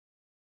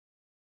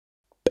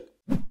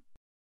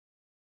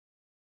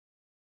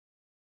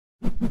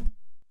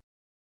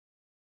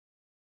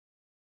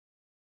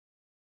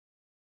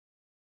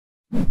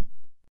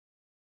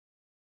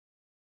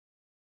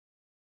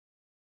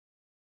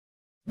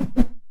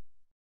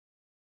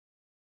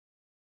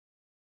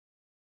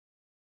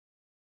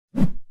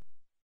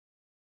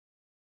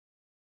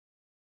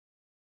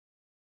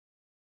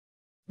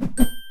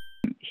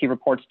he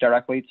reports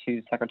directly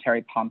to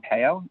Secretary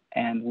Pompeo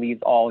and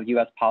leads all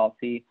U.S.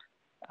 policy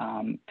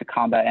to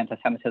combat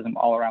anti-Semitism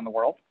all around the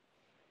world.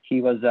 He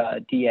was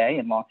a DA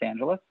in Los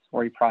Angeles,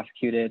 where he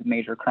prosecuted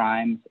major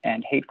crimes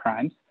and hate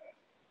crimes.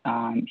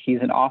 He's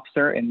an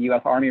officer in the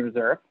U.S. Army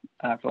Reserve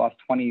for the last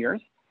 20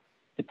 years,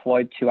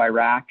 deployed to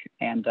Iraq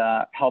and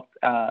helped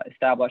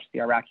establish the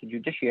Iraqi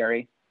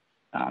judiciary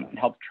and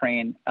helped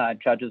train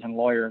judges and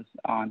lawyers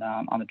on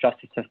the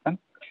justice system.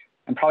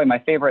 And probably my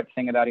favorite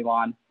thing about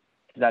Elan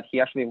is that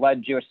he actually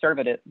led Jewish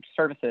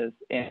services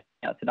in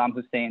Saddam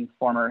Hussein's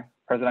former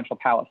presidential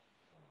palace.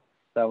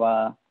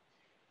 So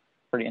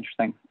pretty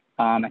interesting.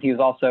 And he was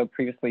also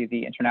previously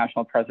the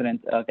international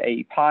president of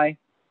AEPI,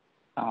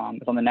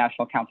 was on the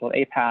National Council of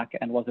AIPAC,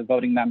 and was a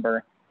voting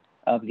member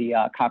of the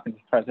Conference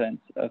of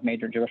Presidents of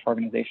major Jewish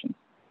organizations.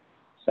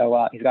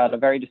 So he's got a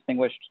very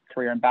distinguished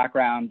career and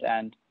background,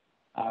 and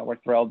we're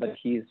thrilled that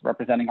he's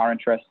representing our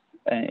interests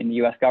in the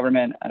U.S.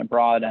 government and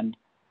abroad, and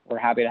we're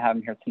happy to have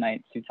him here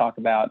tonight to talk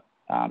about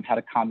how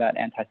to combat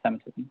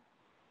anti-Semitism.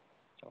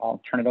 So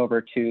I'll turn it over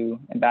to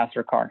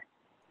Ambassador Carr.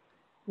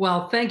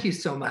 Well, thank you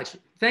so much.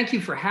 Thank you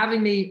for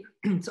having me.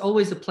 It's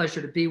always a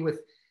pleasure to be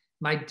with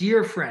my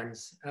dear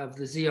friends of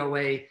the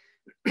ZOA.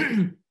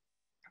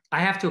 I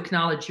have to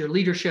acknowledge your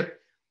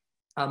leadership.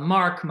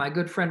 Mark, my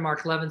good friend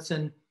Mark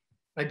Levinson.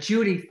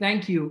 Judy,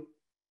 thank you.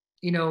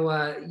 You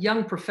know,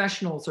 young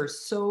professionals are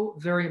so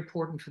very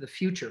important for the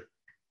future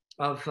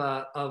of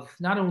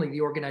not only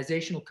the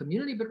organizational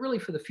community, but really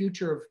for the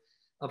future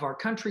of our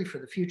country, for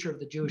the future of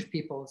the Jewish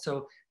people.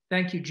 So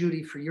thank you,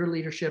 Judy, for your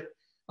leadership.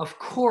 Of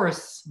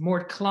course,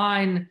 Mort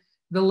Klein,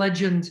 the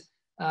legend.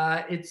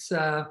 It's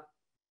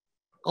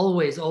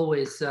always,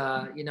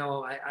 you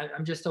know,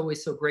 I'm just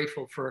always so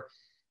grateful for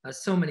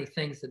so many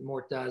things that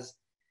Mort does.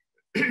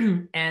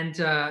 And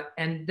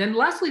then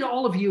lastly, to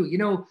all of you, you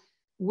know,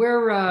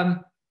 where,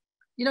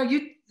 you know,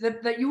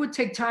 that you would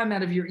take time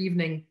out of your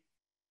evening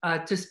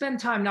to spend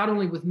time not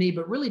only with me,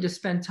 but really to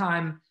spend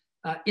time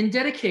in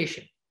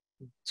dedication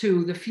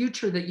to the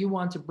future that you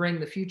want to bring,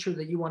 the future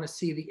that you want to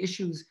see, the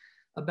issues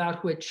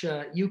about which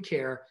you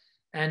care.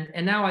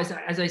 And now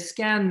as I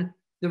scan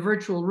the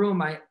virtual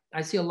room,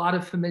 I see a lot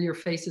of familiar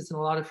faces and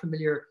a lot of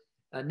familiar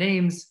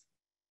names.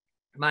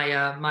 My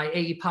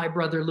AEPI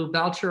brother, Lou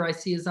Belcher, I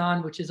see is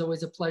on, which is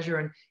always a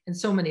pleasure, and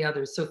so many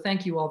others. So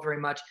thank you all very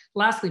much.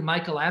 Lastly,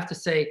 Michael, I have to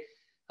say,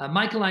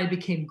 Michael and I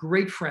became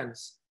great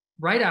friends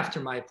right after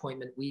my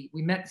appointment. We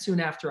met soon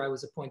after I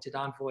was appointed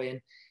envoy,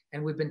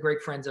 and we've been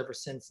great friends ever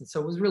since. And so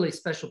it was really a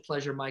special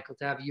pleasure, Michael,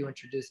 to have you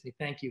introduce me.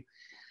 Thank you.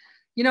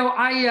 You know,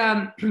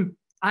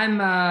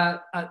 I'm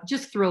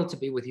just thrilled to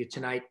be with you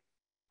tonight.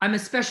 I'm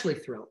especially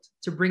thrilled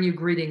to bring you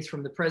greetings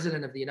from the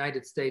President of the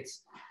United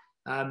States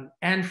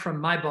and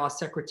from my boss,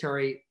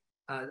 Secretary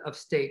of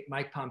State,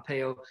 Mike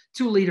Pompeo,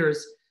 two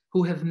leaders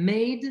who have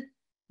made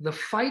the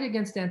fight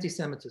against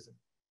anti-Semitism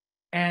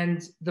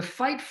and the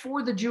fight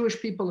for the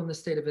Jewish people in the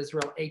state of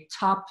Israel a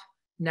top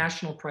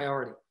national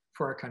priority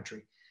for our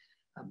country.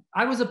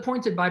 I was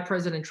appointed by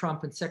President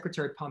Trump and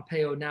Secretary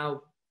Pompeo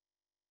now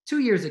 2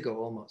 years ago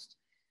almost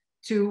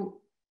to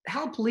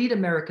help lead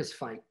America's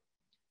fight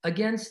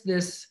against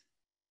this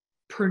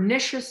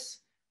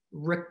pernicious,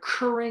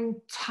 recurring,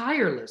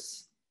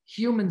 tireless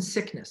human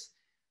sickness,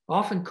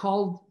 often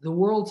called the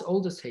world's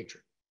oldest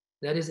hatred,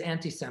 that is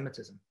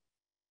anti-Semitism.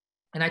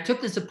 And I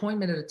took this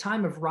appointment at a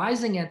time of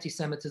rising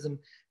anti-Semitism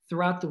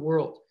throughout the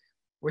world.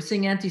 We're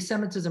seeing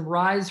anti-Semitism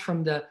rise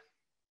from the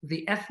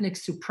ethnic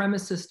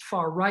supremacist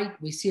far right.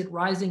 We see it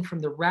rising from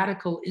the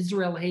radical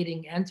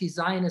Israel-hating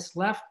anti-Zionist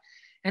left,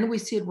 and we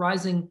see it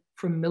rising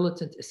from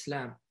militant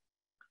Islam.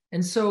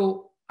 And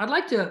so I'd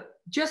like to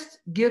just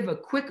give a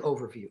quick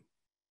overview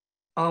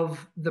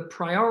of the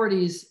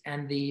priorities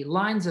and the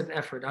lines of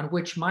effort on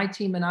which my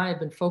team and I have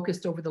been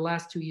focused over the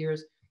last 2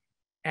 years,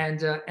 and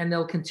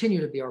they'll continue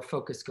to be our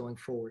focus going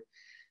forward.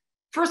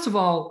 First of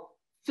all,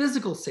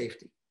 physical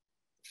safety.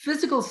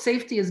 Physical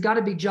safety has got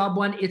to be job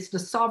one. It's the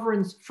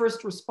sovereign's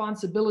first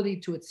responsibility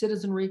to its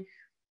citizenry.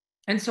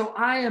 And so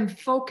I am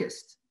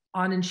focused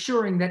on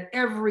ensuring that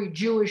every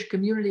Jewish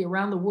community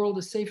around the world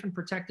is safe and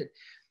protected.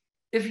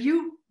 If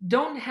you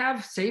don't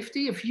have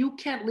safety, if you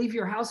can't leave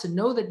your house and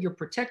know that you're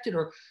protected,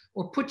 or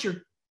put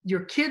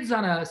your kids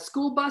on a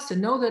school bus and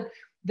know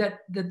that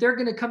they're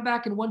going to come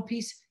back in one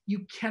piece, you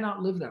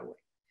cannot live that way.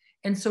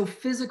 And so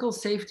physical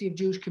safety of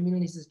Jewish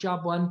communities is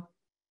job one.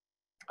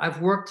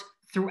 I've worked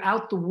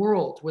throughout the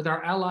world with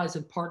our allies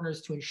and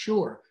partners to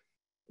ensure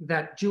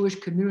that Jewish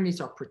communities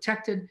are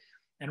protected.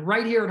 And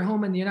right here at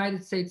home in the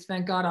United States,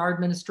 thank God, our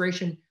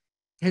administration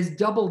has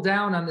doubled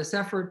down on this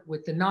effort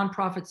with the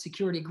Nonprofit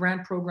Security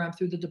Grant Program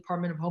through the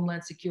Department of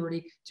Homeland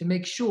Security to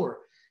make sure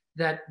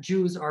that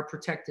Jews are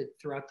protected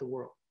throughout the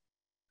world.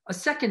 A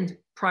second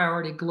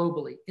priority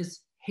globally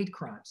is hate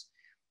crimes.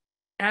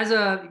 As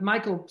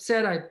Michael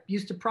said, I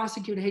used to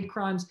prosecute hate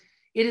crimes.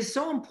 It is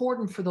so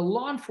important for the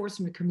law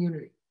enforcement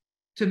community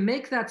to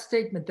make that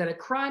statement that a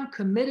crime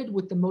committed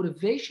with the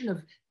motivation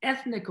of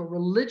ethnic or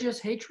religious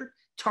hatred,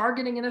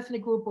 targeting an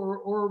ethnic group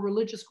or a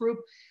religious group,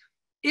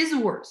 is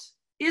worse.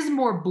 is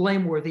more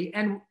blameworthy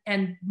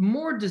and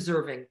more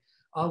deserving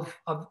of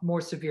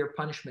more severe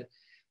punishment.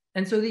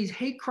 And so these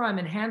hate crime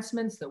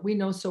enhancements that we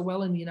know so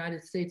well in the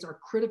United States are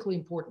critically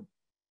important.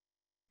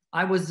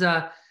 I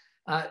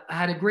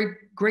had a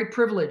great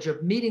privilege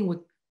of meeting with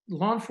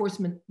law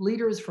enforcement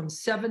leaders from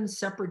 7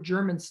 separate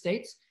German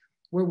states,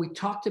 where we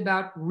talked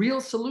about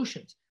real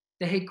solutions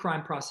to hate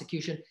crime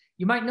prosecution.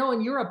 You might know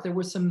in Europe there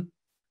were some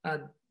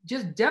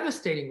just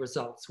devastating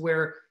results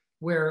where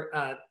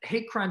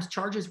hate crimes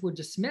charges were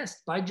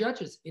dismissed by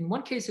judges. In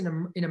one case, in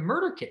a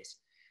murder case,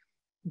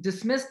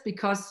 dismissed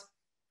because,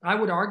 I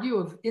would argue,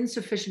 of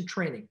insufficient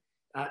training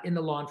in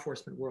the law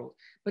enforcement world.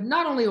 But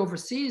not only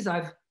overseas,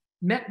 I've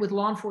met with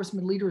law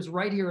enforcement leaders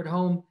right here at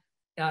home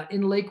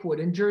in Lakewood,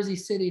 in Jersey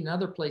City, and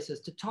other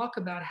places to talk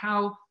about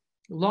how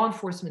law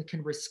enforcement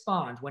can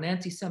respond when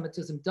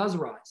anti-Semitism does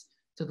rise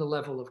to the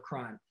level of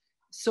crime.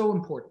 So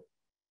important.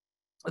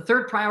 A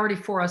third priority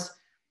for us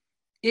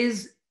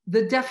is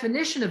the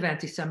definition of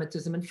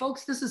anti-Semitism. And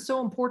folks, this is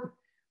so important.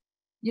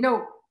 You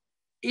know,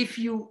 if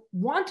you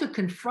want to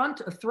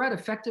confront a threat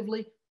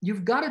effectively,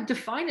 you've got to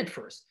define it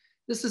first.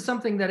 This is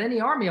something that any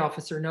Army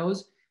officer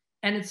knows,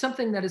 and it's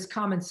something that is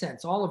common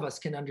sense. All of us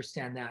can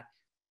understand that.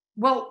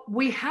 Well,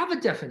 we have a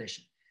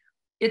definition.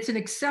 It's an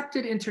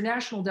accepted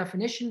international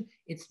definition.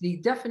 It's the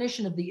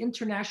definition of the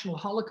International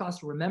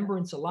Holocaust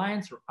Remembrance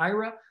Alliance, or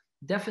IHRA,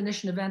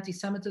 definition of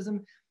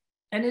anti-Semitism.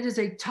 And it is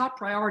a top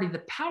priority. The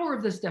power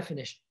of this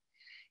definition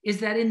is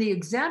that in the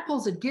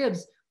examples it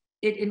gives,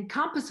 it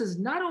encompasses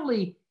not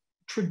only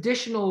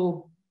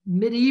traditional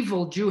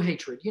medieval Jew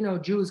hatred, you know,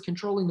 Jews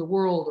controlling the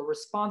world or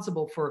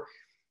responsible for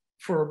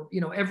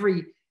you know,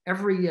 every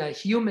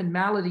human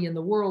malady in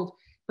the world,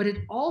 but it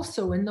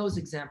also, in those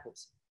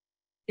examples,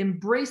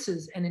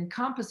 embraces and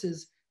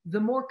encompasses the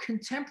more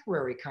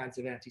contemporary kinds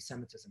of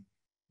anti-Semitism,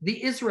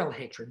 the Israel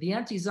hatred, the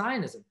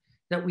anti-Zionism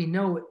that we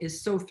know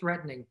is so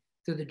threatening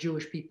to the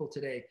Jewish people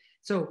today.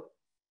 So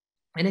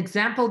an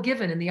example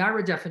given in the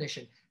IHRA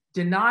definition,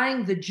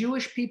 denying the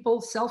Jewish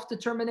people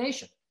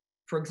self-determination,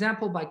 for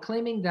example, by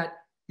claiming that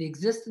the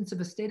existence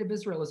of a state of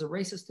Israel is a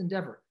racist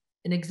endeavor,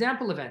 an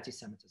example of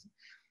anti-Semitism.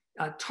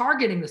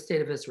 Targeting the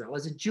state of Israel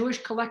as a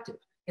Jewish collective,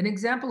 an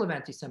example of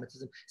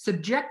anti-Semitism.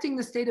 Subjecting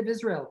the state of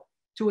Israel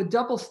to a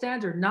double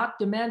standard not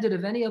demanded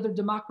of any other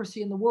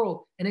democracy in the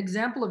world, an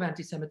example of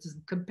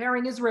anti-Semitism.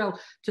 Comparing Israel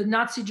to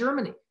Nazi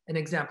Germany, an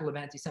example of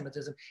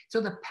anti-Semitism. So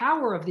the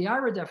power of the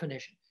IHRA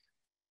definition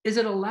is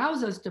it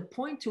allows us to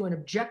point to an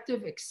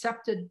objective,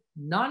 accepted,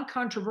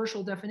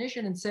 non-controversial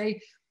definition and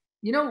say,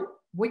 you know,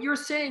 what you're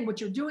saying,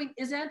 what you're doing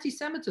is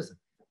anti-Semitism.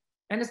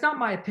 And it's not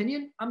my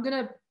opinion. I'm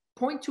going to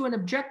point to an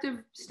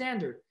objective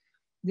standard.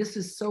 This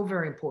is so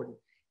very important.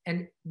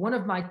 And one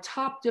of my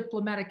top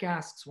diplomatic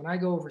asks when I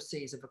go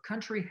overseas, if a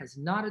country has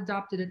not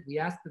adopted it, we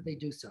ask that they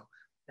do so.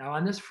 Now,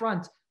 on this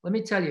front, let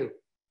me tell you,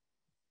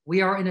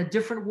 we are in a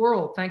different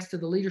world thanks to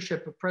the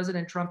leadership of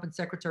President Trump and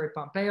Secretary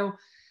Pompeo.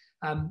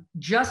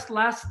 Just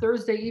last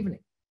Thursday evening,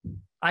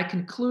 I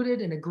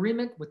concluded an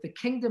agreement with the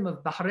Kingdom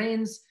of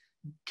Bahrain's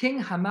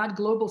King Hamad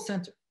Global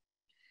Center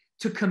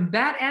to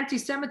combat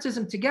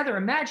anti-Semitism together.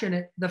 Imagine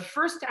it, the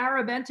first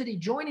Arab entity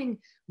joining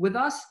with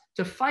us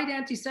to fight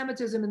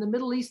anti-Semitism in the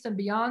Middle East and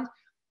beyond.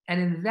 And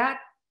in that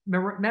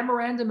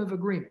memorandum of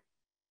agreement,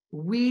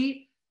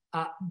 we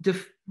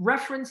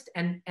referenced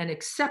and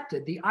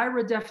accepted the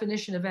IHRA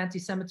definition of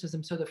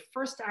anti-Semitism. So the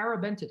first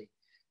Arab entity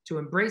to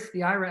embrace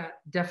the IHRA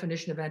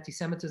definition of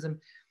anti-Semitism.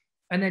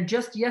 And then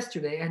just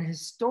yesterday, an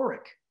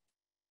historic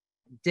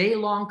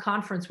day-long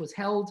conference was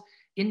held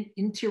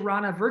in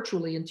Tirana,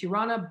 virtually in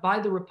Tirana, by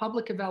the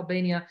Republic of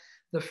Albania,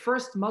 the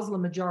first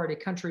Muslim majority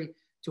country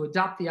to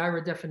adopt the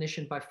IHRA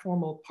definition by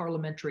formal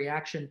parliamentary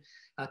action.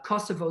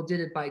 Kosovo did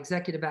it by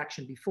executive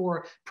action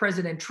before.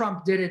 President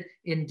Trump did it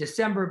in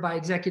December by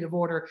executive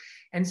order.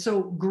 And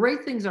so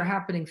great things are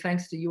happening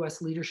thanks to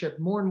US leadership.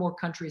 More and more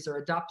countries are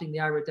adopting the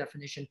IHRA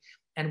definition,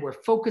 and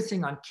we're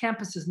focusing on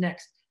campuses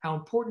next, how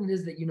important it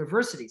is that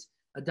universities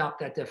adopt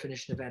that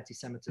definition of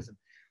anti-Semitism.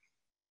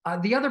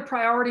 The other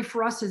priority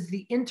for us is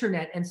the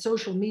internet and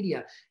social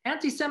media.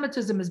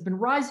 Anti-Semitism has been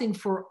rising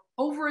for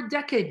over a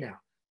decade now.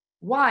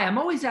 Why? I'm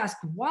always asked,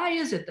 why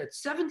is it that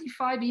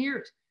 75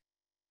 years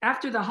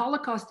after the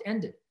Holocaust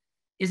ended,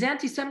 is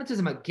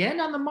anti-Semitism again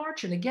on the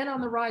march and again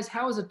on the rise?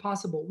 How is it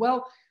possible?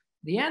 Well,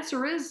 the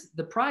answer is,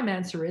 the prime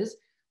answer is,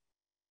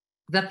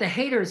 that the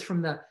haters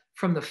from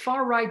the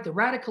far right, the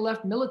radical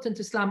left, militant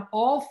Islam,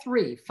 all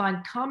three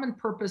find common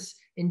purpose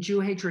in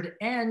Jew hatred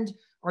and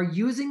are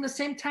using the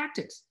same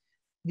tactics,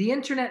 the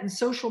internet and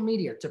social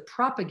media, to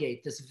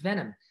propagate this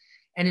venom.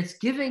 And it's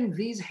giving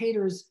these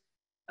haters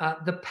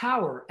the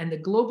power and the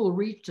global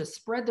reach to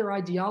spread their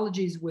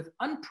ideologies with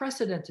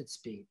unprecedented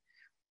speed.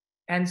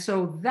 And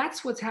so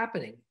that's what's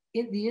happening.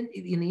 In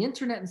the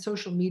internet and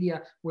social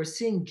media, we're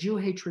seeing Jew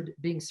hatred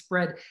being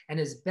spread. And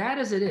as bad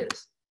as it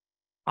is,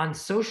 on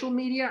social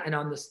media and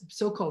on the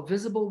so-called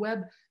visible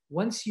web,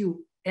 once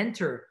you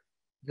enter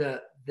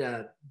the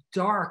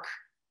dark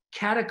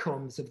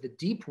catacombs of the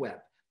deep web,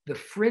 the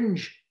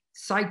fringe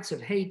sites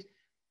of hate,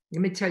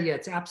 let me tell you,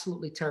 it's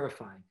absolutely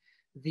terrifying.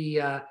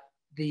 The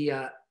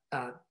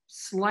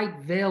slight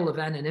veil of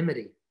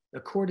anonymity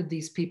accorded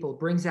these people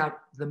brings out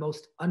the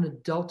most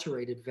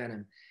unadulterated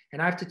venom.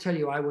 And I have to tell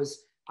you, I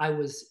was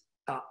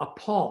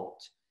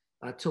appalled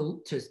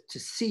to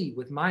see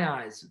with my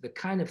eyes the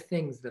kind of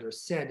things that are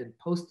said and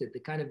posted, the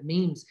kind of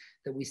memes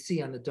that we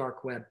see on the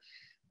dark web,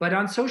 but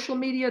on social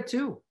media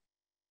too.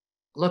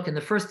 Look, in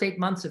the first 8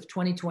 months of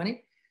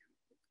 2020,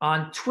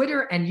 on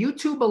Twitter and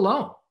YouTube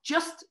alone,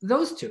 just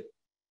those two,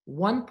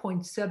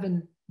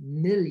 1.7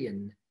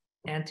 million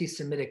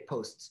anti-Semitic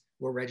posts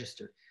were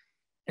registered.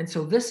 And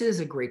so this is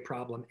a great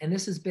problem. And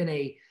this has been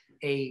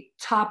a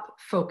top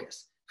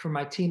focus for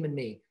my team and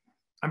me.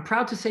 I'm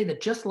proud to say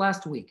that just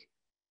last week,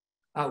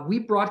 we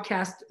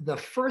broadcast the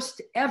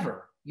first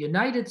ever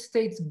United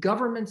States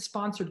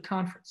government-sponsored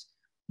conference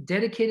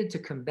dedicated to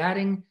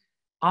combating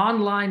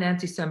online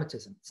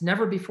anti-Semitism. It's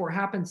never before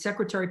happened.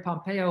 Secretary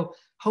Pompeo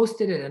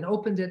hosted it and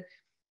opened it.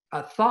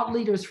 Thought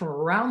leaders from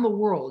around the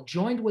world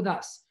joined with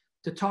us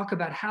to talk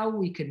about how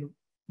we can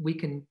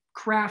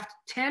craft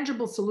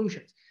tangible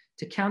solutions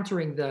to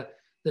countering the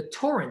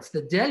torrents,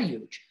 the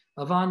deluge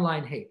of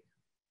online hate.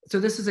 So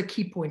this is a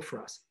key point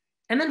for us.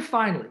 And then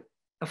finally,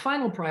 a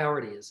final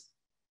priority is,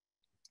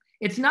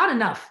 it's not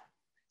enough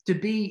to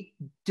be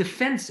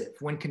defensive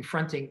when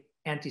confronting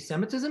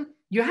anti-Semitism.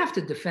 You have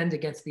to defend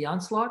against the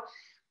onslaught,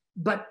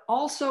 but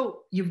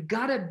also you've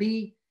got to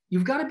be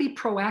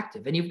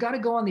proactive, and you've got to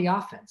go on the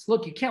offense.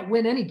 Look, you can't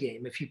win any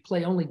game if you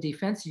play only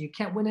defense, and you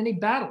can't win any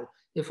battle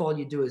if all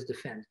you do is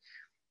defend.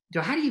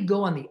 So how do you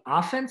go on the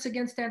offense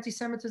against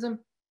anti-Semitism?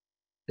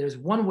 There's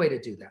one way to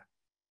do that,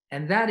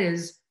 and that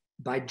is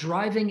by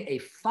driving a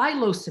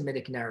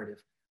philo-Semitic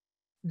narrative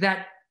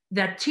that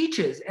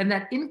teaches and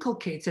that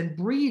inculcates and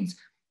breeds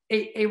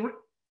an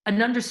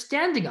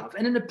understanding of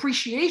and an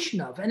appreciation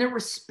of and a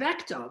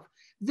respect of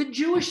the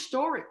Jewish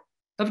story,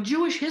 of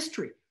Jewish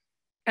history,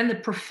 and the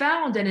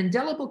profound and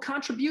indelible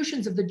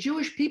contributions of the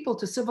Jewish people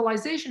to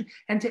civilization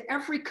and to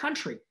every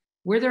country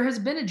where there has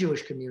been a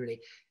Jewish community.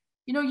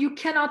 You know, you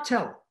cannot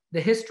tell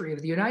the history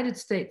of the United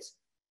States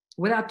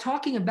without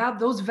talking about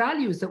those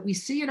values that we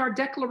see in our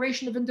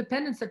Declaration of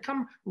Independence that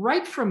come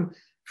right from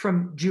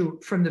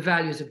the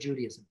values of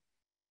Judaism.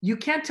 You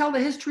can't tell the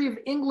history of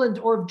England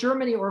or of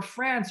Germany or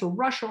France or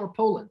Russia or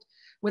Poland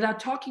without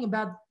talking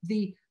about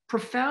the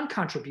profound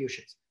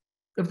contributions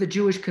of the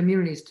Jewish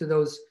communities to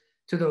those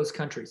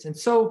countries. And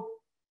so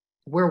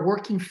we're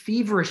working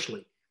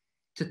feverishly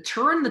to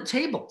turn the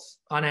tables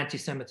on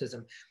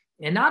anti-Semitism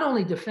and not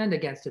only defend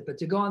against it, but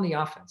to go on the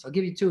offense. I'll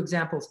give you two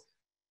examples.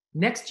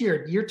 Next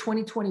year, year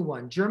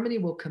 2021, Germany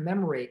will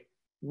commemorate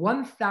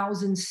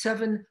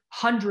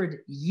 1,700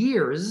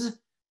 years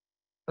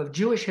of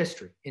Jewish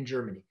history in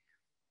Germany.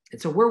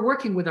 And so we're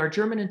working with our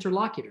German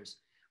interlocutors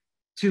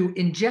to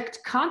inject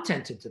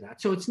content into that.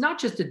 So it's not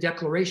just a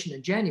declaration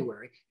in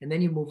January and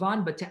then you move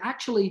on, but to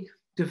actually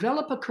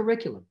develop a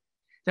curriculum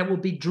that will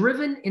be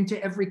driven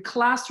into every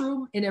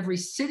classroom in every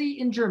city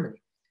in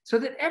Germany so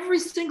that every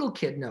single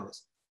kid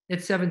knows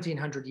it's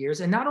 1,700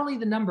 years, and not only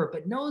the number,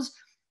 but knows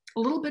a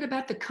little bit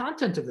about the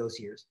content of those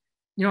years.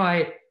 You know,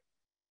 I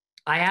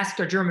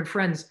asked our German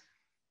friends,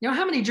 you know,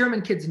 how many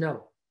German kids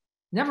know?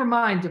 Never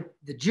mind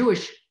the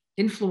Jewish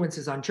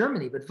influences on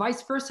Germany, but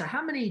vice versa.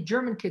 How many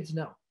German kids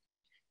know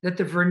that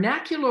the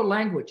vernacular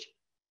language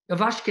of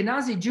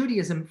Ashkenazi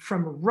Judaism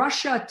from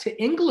Russia to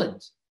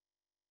England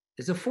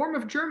is a form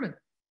of German?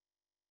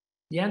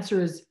 The answer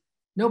is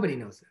nobody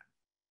knows that.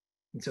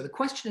 And so the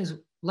question is,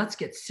 let's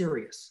get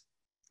serious.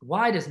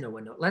 Why does no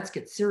one know? Let's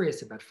get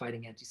serious about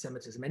fighting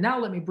anti-Semitism. And now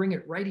let me bring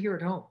it right here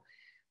at home.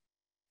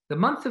 The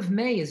month of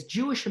May is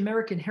Jewish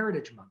American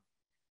Heritage Month.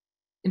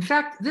 In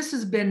fact, this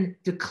has been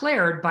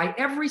declared by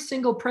every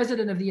single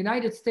president of the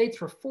United States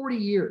for 40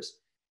 years.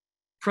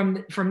 From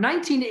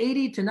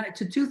 1980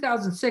 to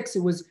 2006, it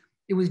was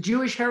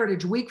Jewish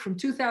Heritage Week. From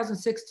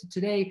 2006 to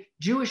today,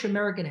 Jewish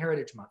American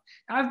Heritage Month.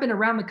 Now, I've been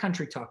around the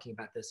country talking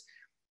about this.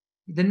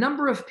 The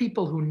number of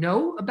people who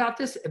know about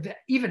this,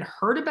 even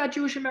heard about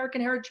Jewish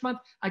American Heritage Month,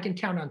 I can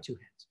count on two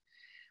hands.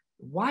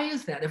 Why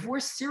is that? If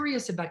we're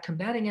serious about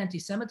combating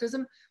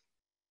anti-Semitism,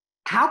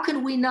 how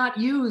can we not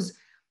use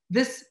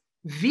this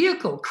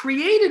vehicle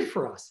created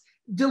for us,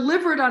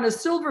 delivered on a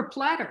silver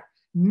platter,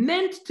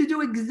 meant to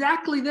do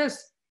exactly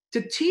this,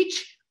 to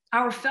teach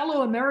our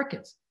fellow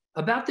Americans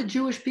about the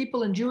Jewish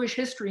people and Jewish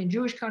history and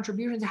Jewish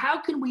contributions? How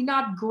can we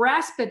not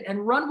grasp it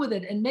and run with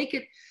it and make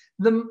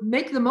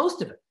the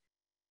most of it?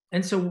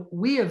 And so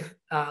we have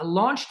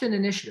launched an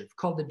initiative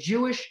called the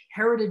Jewish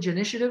Heritage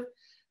Initiative.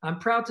 I'm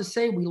proud to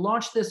say we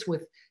launched this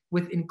with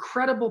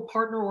incredible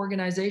partner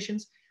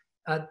organizations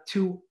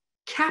to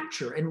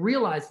capture and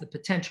realize the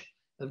potential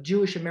of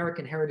Jewish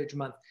American Heritage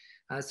Month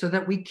so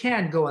that we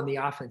can go on the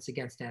offense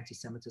against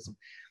anti-Semitism.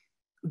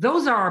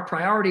 Those are our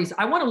priorities.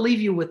 I want to leave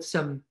you with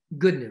some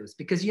good news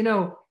because, you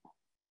know,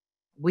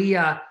 we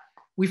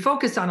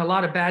focus on a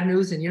lot of bad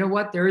news, and you know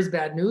what? There is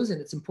bad news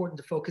and it's important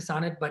to focus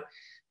on it, but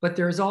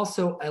there's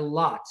also a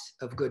lot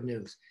of good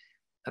news.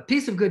 A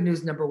piece of good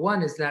news, number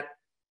one, is that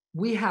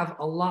we have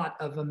a lot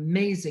of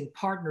amazing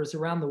partners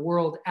around the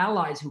world,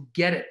 allies who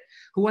get it,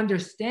 who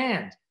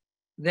understand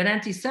that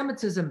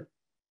anti-Semitism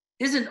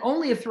isn't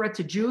only a threat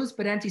to Jews,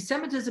 but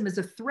anti-Semitism is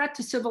a threat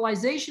to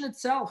civilization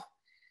itself.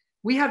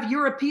 We have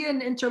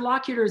European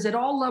interlocutors at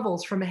all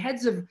levels, from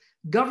heads of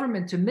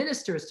government to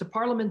ministers to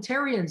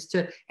parliamentarians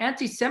to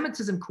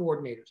anti-Semitism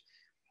coordinators,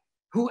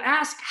 who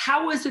ask,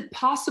 how is it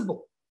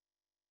possible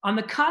on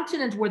the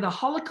continent where the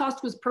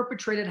Holocaust was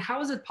perpetrated,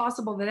 how is it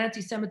possible that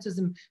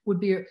anti-Semitism would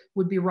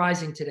be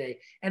rising today?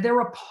 And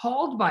they're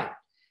appalled by it.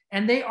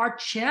 And they are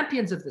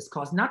champions of this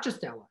cause, not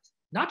just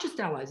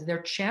allies,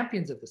 they're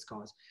champions of this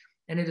cause.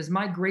 And it is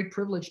my great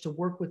privilege to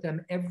work with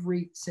them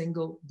every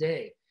single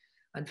day.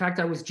 In fact,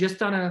 I was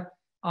just on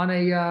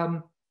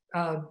an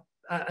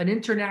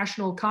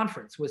international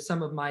conference with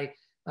some of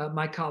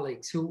my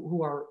colleagues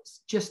who are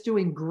just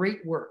doing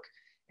great work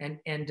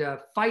and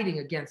fighting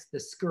against the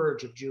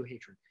scourge of Jew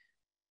hatred.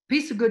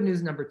 Piece of good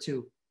news number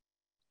 2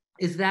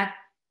 is that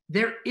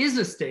there is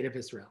a state of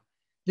Israel.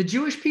 The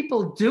Jewish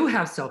people do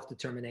have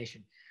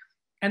self-determination.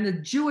 And the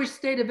Jewish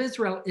state of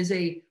Israel is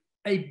a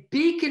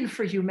beacon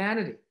for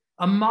humanity,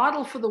 a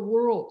model for the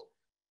world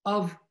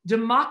of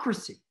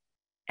democracy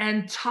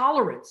and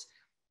tolerance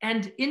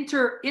and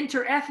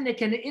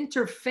inter-ethnic and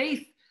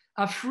interfaith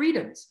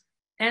freedoms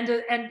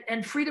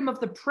and freedom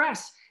of the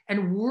press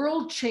and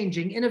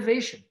world-changing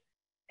innovation,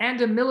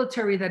 and a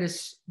military that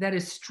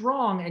is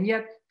strong and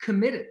yet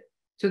committed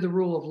to the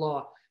rule of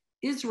law.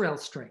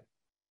 Israel's strength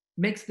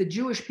makes the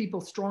Jewish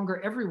people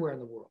stronger everywhere in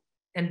the world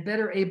and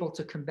better able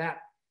to combat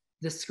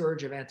this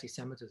scourge of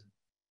anti-Semitism.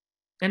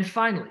 And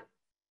finally,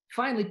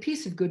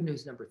 piece of good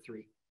news number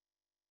 3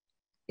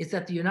 is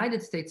that the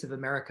United States of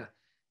America,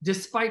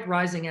 despite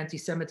rising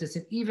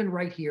anti-Semitism, even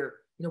right here,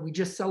 we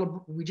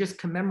just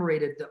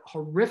commemorated the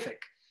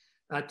horrific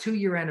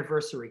 2-year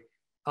anniversary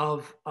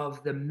of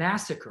the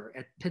massacre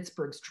at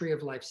Pittsburgh's Tree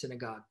of Life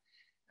Synagogue.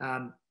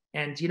 And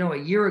a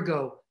year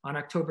ago, on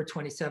October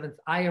 27th,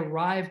 I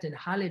arrived in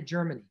Halle,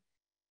 Germany,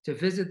 to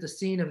visit the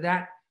scene of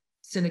that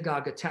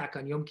synagogue attack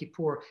on Yom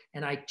Kippur.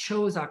 And I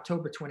chose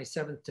October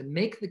 27th to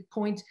make the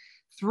point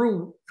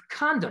through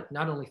conduct,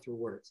 not only through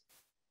words,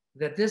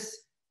 that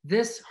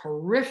this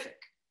horrific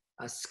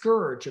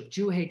scourge of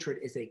Jew hatred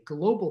is a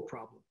global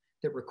problem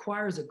that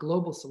requires a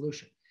global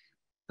solution.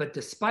 But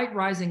despite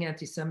rising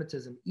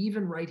anti-Semitism,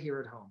 even right here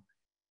at home,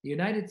 the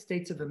United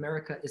States of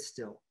America is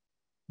still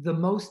the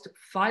most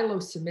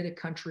philo-Semitic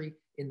country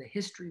in the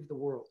history of the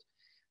world.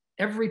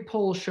 Every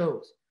poll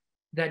shows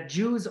that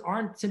Jews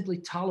aren't simply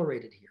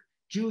tolerated here.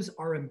 Jews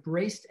are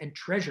embraced and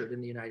treasured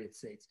in the United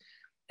States.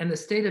 And the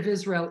state of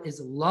Israel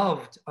is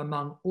loved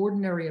among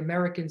ordinary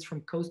Americans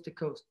from coast to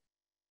coast.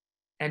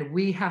 And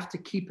we have to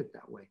keep it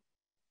that way.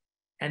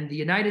 And the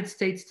United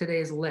States today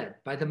is led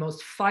by the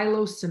most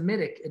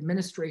philo-Semitic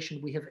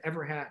administration we have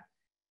ever had.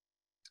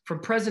 From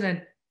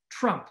President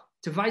Trump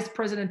to Vice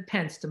President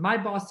Pence to my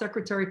boss,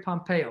 Secretary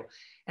Pompeo,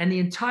 and the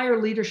entire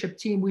leadership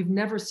team, we've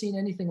never seen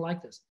anything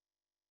like this.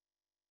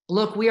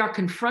 Look, we are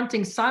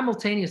confronting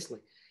simultaneously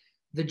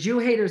the Jew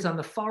haters on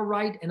the far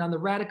right and on the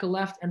radical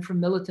left and from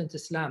militant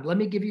Islam. Let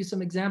me give you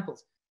some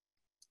examples.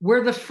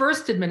 We're the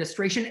first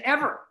administration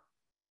ever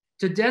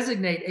to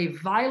designate a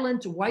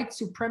violent white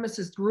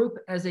supremacist group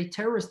as a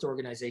terrorist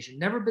organization.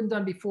 Never been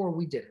done before,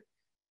 we did it.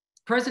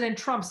 President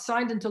Trump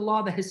signed into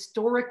law the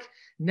historic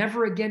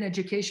Never Again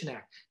Education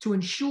Act to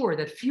ensure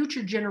that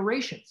future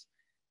generations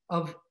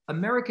of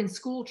American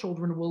school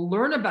children will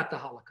learn about the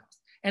Holocaust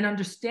and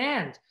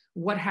understand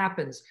what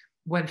happens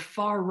when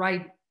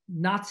far-right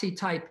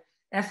Nazi-type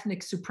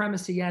ethnic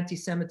supremacy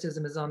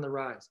anti-Semitism is on the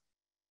rise.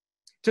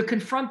 To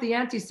confront the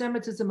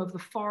anti-Semitism of the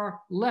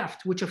far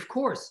left, which of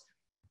course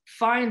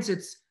finds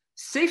its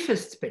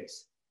safest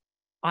space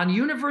on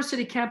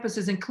university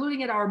campuses,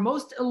 including at our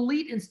most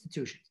elite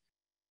institutions.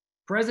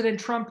 President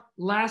Trump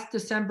last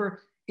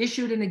December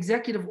issued an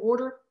executive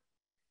order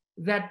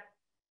that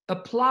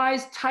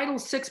applies Title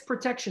VI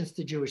protections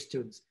to Jewish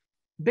students,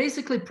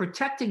 basically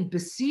protecting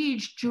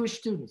besieged Jewish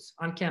students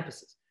on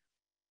campuses.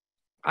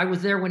 I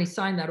was there when he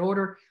signed that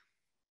order.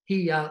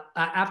 He,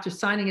 after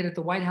signing it at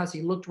the White House,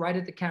 he looked right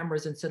at the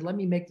cameras and said, let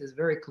me make this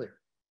very clear.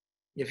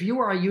 If you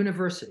are a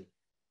university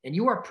and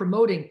you are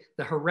promoting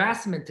the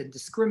harassment and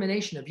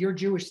discrimination of your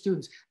Jewish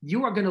students,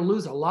 you are going to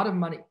lose a lot of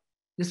money.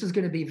 This is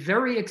going to be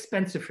very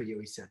expensive for you,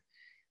 he said.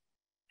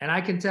 And I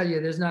can tell you,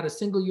 there's not a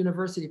single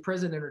university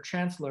president or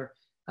chancellor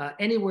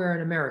anywhere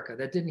in America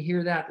that didn't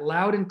hear that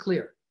loud and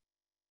clear.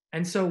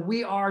 And so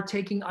we are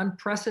taking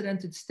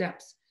unprecedented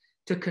steps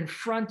to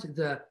confront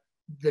the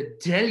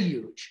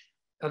deluge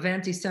of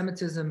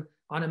anti-Semitism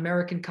on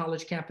American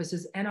college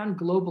campuses and on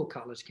global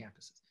college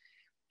campuses.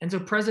 And so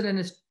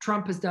President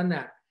Trump has done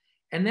that.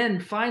 And then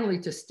finally,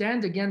 to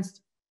stand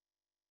against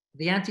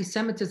the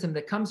anti-Semitism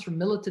that comes from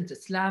militant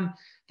Islam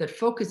that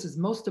focuses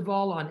most of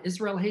all on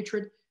Israel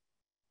hatred,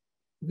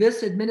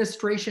 this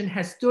administration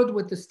has stood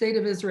with the state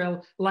of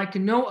Israel like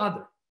no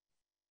other.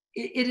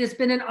 It has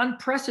been an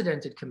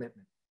unprecedented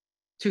commitment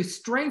to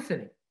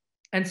strengthening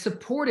and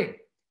supporting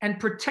and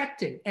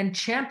protecting and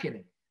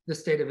championing the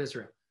state of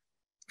Israel.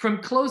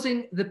 From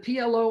closing the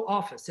PLO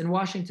office in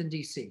Washington,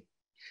 D.C.,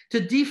 to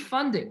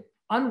defunding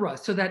UNRWA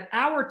so that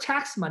our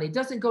tax money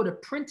doesn't go to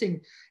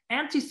printing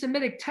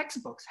anti-Semitic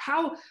textbooks.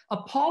 How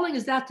appalling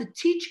is that, to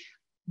teach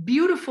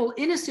beautiful,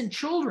 innocent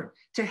children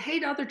to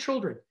hate other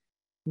children?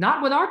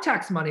 Not with our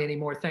tax money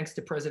anymore, thanks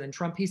to President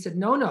Trump. He said,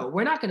 no,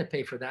 we're not going to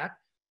pay for that.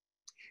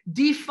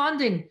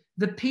 Defunding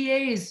the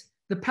PAs,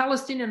 the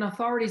Palestinian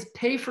Authority's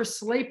Pay for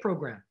Slay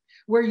program,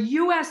 where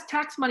US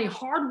tax money,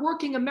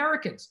 hardworking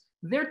Americans,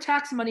 their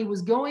tax money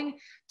was going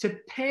to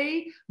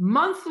pay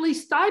monthly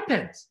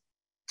stipends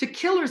to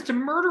killers, to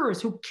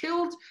murderers who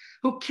killed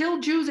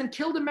Jews and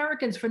killed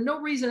Americans for no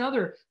reason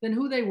other than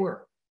who they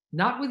were.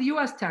 Not with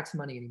US tax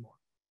money anymore.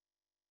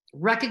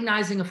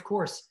 Recognizing, of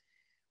course,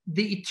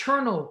 the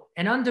eternal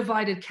and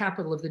undivided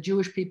capital of the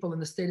Jewish people in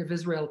the state of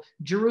Israel,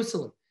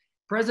 Jerusalem.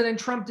 President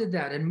Trump did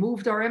that and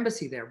moved our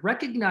embassy there,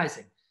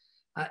 recognizing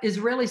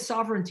Israeli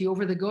sovereignty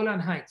over the Golan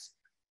Heights,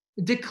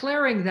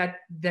 declaring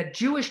that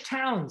Jewish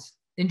towns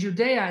in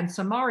Judea and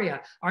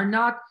Samaria are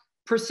not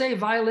per se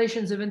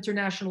violations of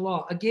international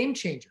law, a game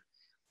changer.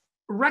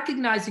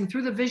 Recognizing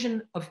through the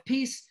vision of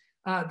peace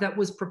that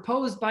was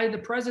proposed by the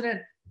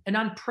president, an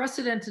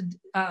unprecedented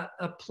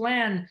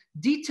plan,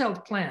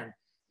 detailed plan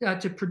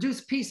to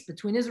produce peace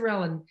between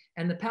Israel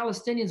and the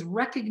Palestinians,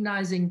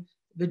 recognizing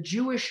the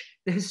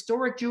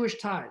historic Jewish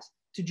ties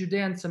to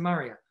Judea and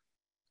Samaria.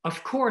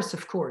 Of course,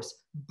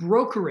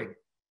 brokering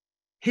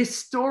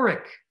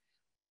historic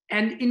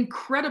and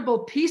incredible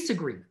peace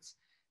agreements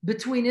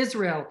between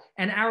Israel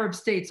and Arab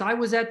states. I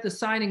was at the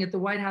signing at the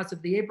White House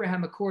of the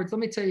Abraham Accords. Let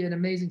me tell you an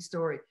amazing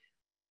story.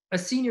 A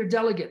senior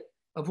delegate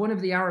of one of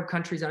the Arab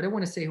countries, I don't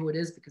want to say who it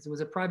is because it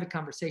was a private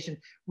conversation,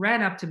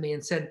 ran up to me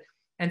and said,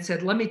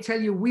 let me tell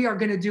you, we are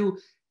going to do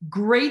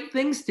great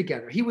things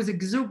together. He was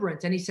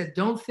exuberant and he said,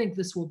 don't think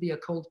this will be a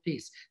cold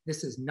peace.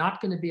 This is not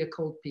going to be a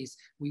cold peace.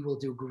 We will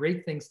do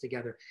great things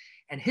together.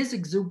 And his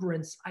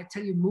exuberance, I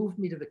tell you, moved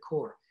me to the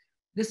core.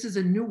 This is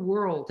a new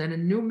world and a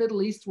new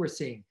Middle East we're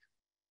seeing.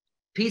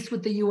 Peace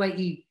with the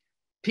UAE,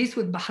 peace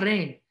with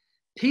Bahrain,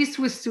 peace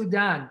with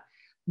Sudan,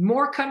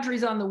 more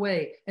countries on the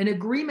way, an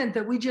agreement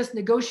that we just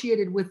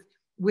negotiated with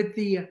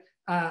the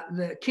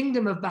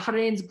Kingdom of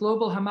Bahrain's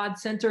Global Hamad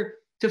Center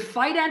to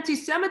fight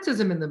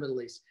anti-Semitism in the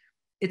Middle East.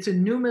 It's a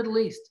new Middle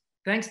East,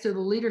 thanks to the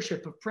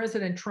leadership of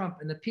President Trump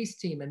and the peace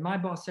team and my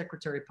boss,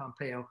 Secretary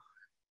Pompeo.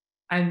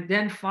 And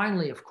then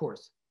finally, of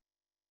course,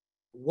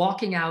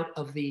 walking out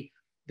of the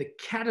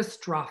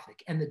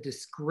catastrophic and the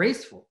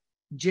disgraceful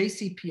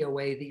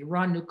JCPOA, the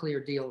Iran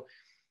nuclear deal.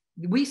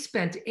 We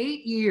spent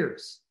 8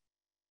 years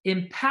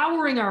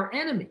empowering our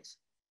enemies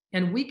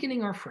and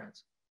weakening our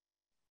friends.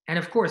 And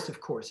of course,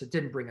 it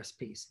didn't bring us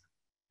peace.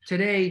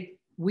 Today,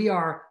 we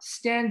are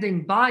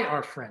standing by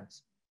our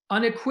friends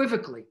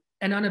unequivocally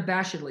and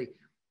unabashedly,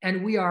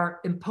 and we are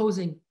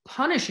imposing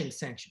punishing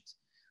sanctions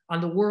on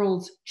the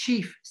world's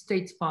chief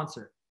state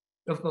sponsor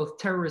of both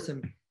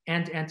terrorism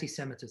and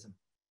anti-Semitism.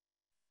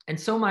 And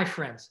so, my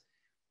friends,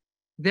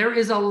 there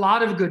is a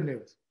lot of good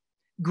news.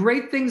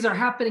 Great things are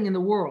happening in the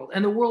world,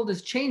 and the world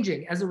is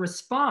changing as a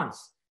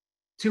response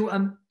to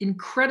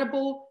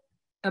incredible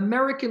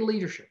American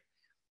leadership.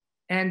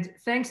 And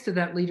thanks to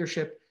that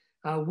leadership,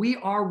 we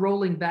are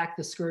rolling back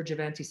the scourge of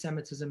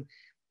anti-Semitism.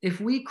 If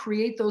we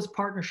create those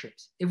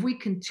partnerships, if we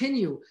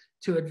continue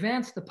to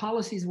advance the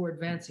policies we're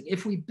advancing,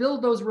 if we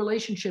build those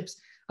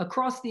relationships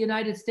across the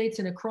United States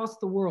and across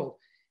the world,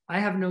 I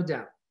have no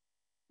doubt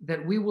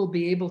that we will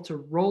be able to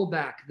roll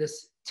back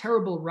this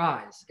terrible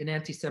rise in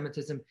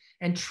anti-Semitism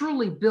and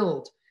truly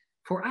build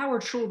for our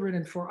children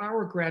and for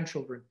our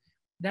grandchildren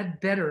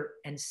that better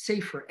and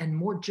safer and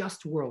more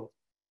just world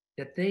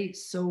that they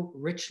so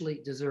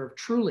richly deserve.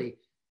 Truly,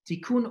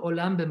 tikkun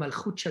olam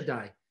b'malchut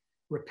Shaddai,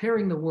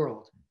 repairing the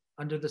world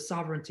under the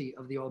sovereignty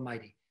of the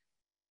Almighty.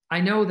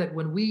 I know that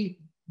when we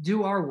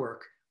do our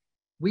work,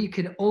 we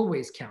can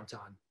always count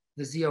on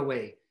the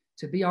ZOA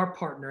to be our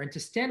partner and to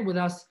stand with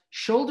us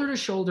shoulder to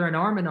shoulder and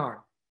arm in arm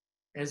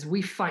as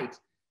we fight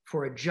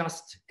for a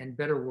just and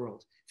better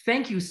world.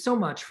 Thank you so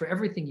much for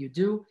everything you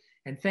do,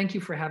 and thank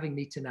you for having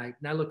me tonight.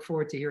 And I look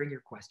forward to hearing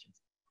your questions.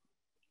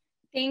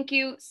 Thank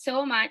you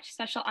so much,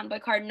 Special Envoy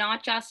Carr,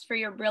 not just for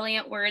your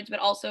brilliant words, but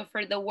also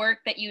for the work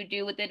that you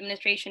do with the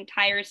administration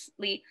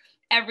tirelessly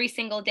every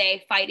single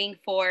day fighting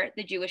for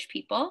the Jewish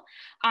people.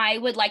 I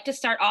would like to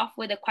start off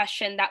with a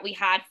question that we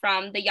had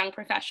from the Young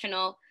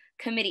Professional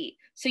Committee.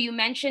 So you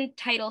mentioned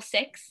Title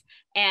VI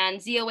and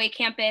ZOA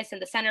campus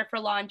and the Center for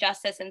Law and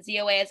Justice and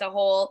ZOA as a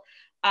whole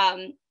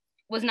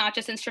was not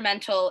just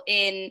instrumental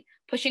in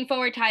pushing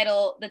forward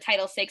the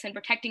Title VI and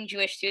protecting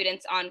Jewish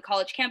students on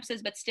college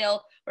campuses, but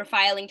still we're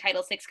filing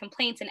Title VI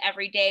complaints, and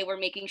every day we're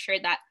making sure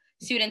that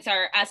students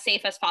are as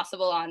safe as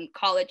possible on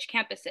college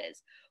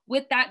campuses.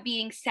 With that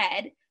being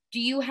said, do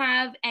you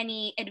have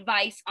any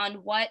advice on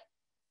what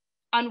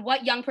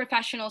young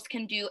professionals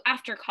can do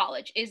after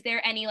college? Is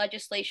there any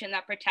legislation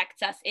that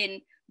protects us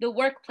in the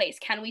workplace?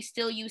 Can we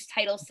still use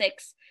Title VI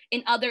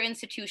in other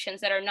institutions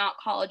that are not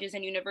colleges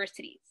and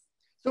universities?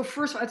 So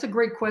first, that's a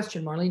great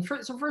question, Marlene.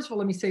 So first of all,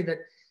 let me say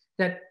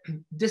that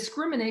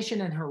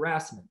discrimination and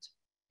harassment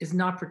is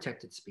not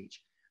protected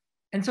speech.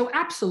 And so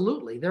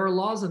absolutely, there are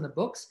laws in the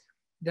books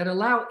that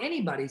allow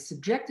anybody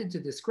subjected to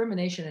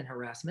discrimination and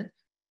harassment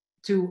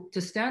to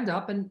stand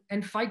up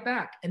and fight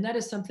back. And that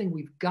is something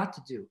we've got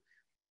to do.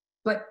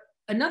 But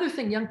another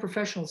thing young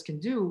professionals can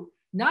do,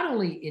 not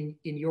only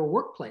in your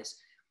workplace,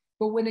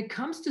 but when it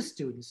comes to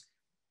students,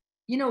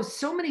 you know,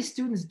 so many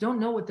students don't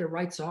know what their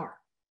rights are.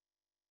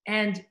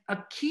 And a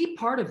key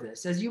part of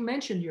this, as you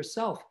mentioned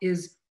yourself,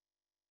 is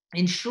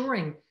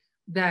ensuring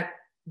that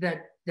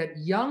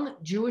young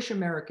Jewish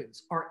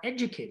Americans are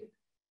educated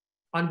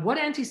on what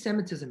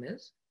anti-Semitism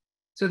is,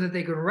 so that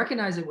they can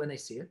recognize it when they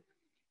see it,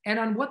 and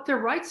on what their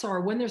rights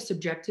are when they're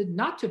subjected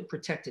not to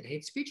protected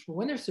hate speech, but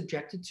when they're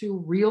subjected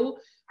to real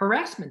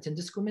harassment and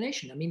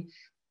discrimination. I mean,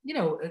 you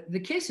know, the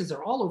cases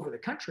are all over the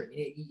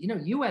country. You know,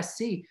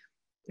 USC,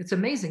 it's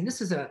amazing.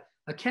 This is a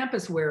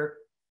campus where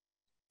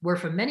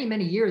for many,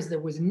 many years, there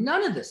was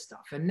none of this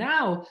stuff. And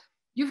now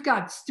you've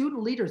got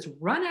student leaders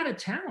run out of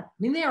town. I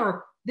mean, they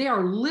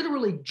are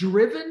literally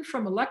driven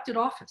from elected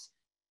office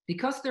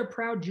because they're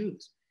proud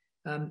Jews.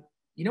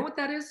 You know what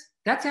that is?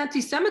 That's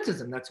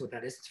anti-Semitism. That's what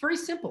that is. It's very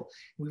simple.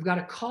 We've got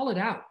to call it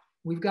out.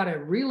 We've got to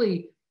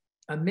really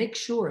make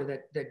sure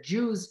that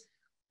Jews,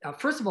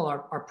 first of all,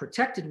 are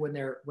protected when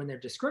they're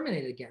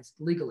discriminated against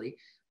legally,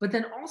 but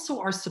then also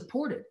are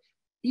supported.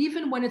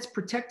 Even when it's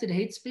protected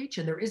hate speech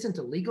and there isn't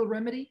a legal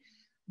remedy,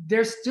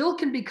 there still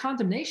can be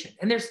condemnation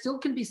and there still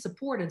can be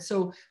support. And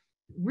so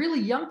really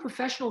young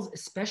professionals,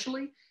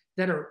 especially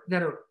that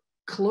are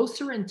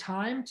closer in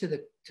time to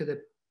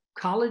the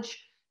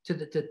college, to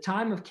the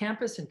time of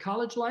campus and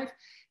college life,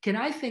 can,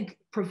 I think,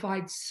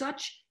 provide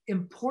such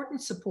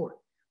important support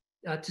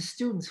to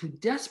students who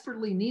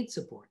desperately need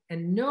support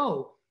and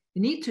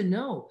need to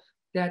know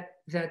that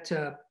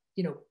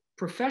you know,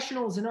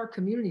 professionals in our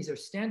communities are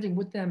standing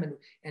with them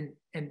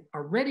and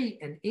are ready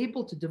and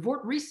able to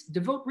devote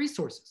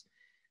resources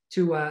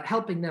to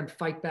helping them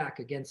fight back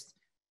against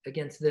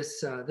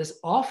this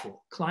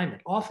awful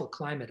climate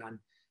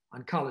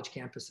on college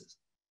campuses.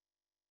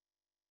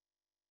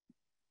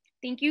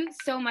 Thank you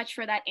so much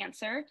for that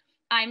answer.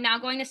 I'm now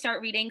going to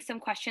start reading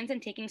some questions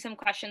and taking some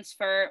questions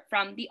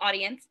from the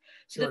audience.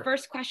 So Sure. The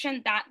first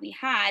question that we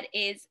had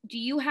is, do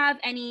you have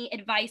any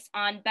advice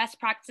on best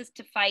practices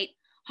to fight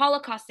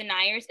Holocaust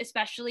deniers,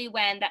 especially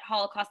when that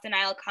Holocaust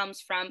denial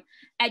comes from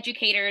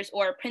educators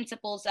or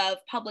principals of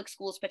public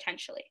schools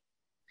potentially?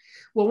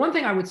 Well, one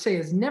thing I would say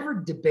is never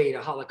debate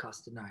a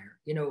Holocaust denier.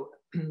 You know,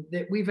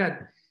 we've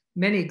had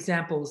many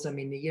examples. I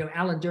mean, you know,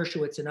 Alan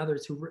Dershowitz and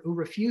others who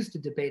refuse to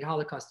debate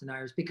Holocaust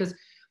deniers, because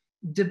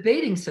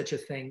debating such a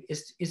thing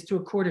is to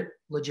accord it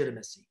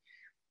legitimacy.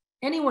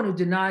 Anyone who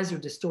denies or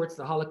distorts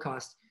the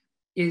Holocaust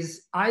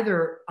is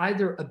either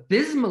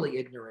abysmally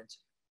ignorant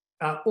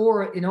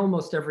or, in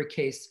almost every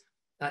case,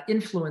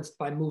 influenced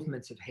by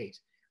movements of hate.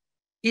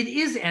 It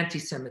is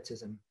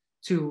anti-Semitism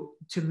to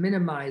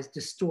minimize,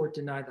 distort,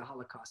 deny the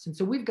Holocaust. And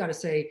so we've got to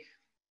say,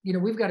 you know,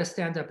 we've got to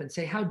stand up and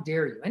say, how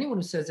dare you? Anyone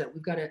who says that,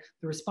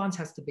 the response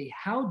has to be,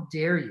 how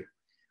dare you?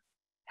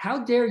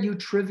 How dare you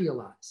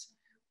trivialize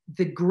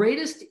the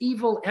greatest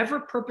evil ever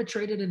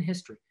perpetrated in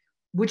history,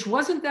 which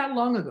wasn't that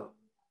long ago.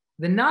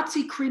 The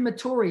Nazi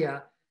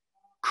crematoria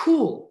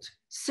cooled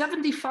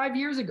 75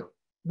 years ago.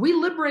 We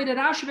liberated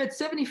Auschwitz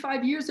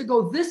 75 years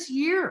ago this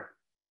year.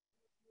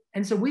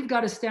 And so we've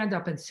got to stand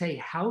up and say,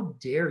 how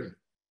dare you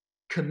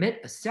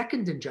commit a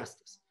second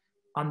injustice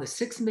on the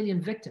 6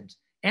 million victims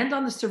and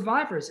on the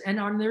survivors and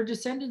on their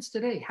descendants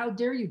today? How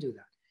dare you do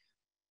that?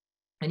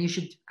 And you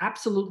should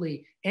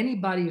absolutely,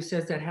 anybody who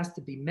says that has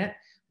to be met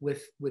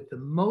with the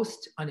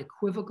most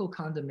unequivocal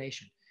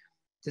condemnation,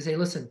 to say,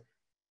 listen,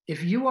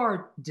 if you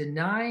are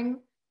denying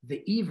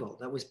the evil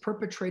that was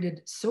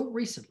perpetrated so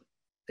recently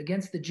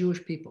against the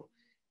Jewish people,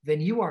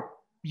 then you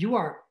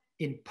are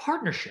in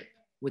partnership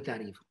with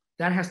that evil.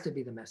 That has to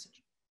be the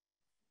message.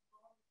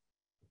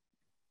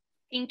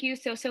 Thank you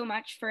so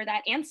much for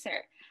that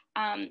answer.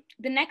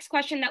 The next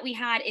question that we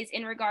had is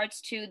in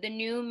regards to the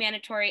new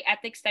mandatory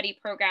ethics study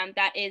program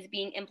that is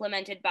being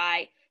implemented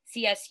by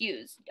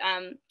CSUs.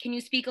 Can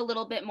you speak a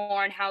little bit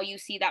more on how you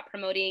see that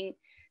promoting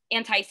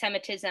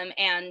anti-Semitism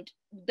and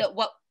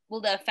what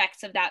will the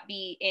effects of that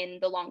be in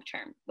the long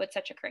term with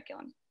such a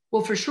curriculum?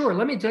 Well, for sure.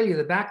 Let me tell you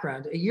the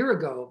background. A year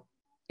ago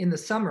in the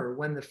summer,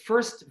 when the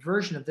first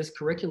version of this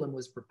curriculum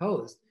was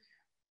proposed,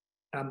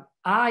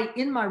 I,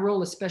 in my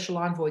role as special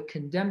envoy,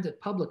 condemned it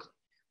publicly.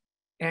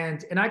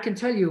 And I can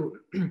tell you,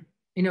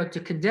 you know, to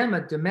condemn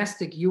a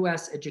domestic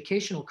US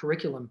educational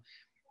curriculum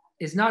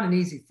is not an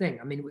easy thing.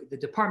 I mean, the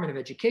Department of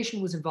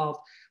Education was involved,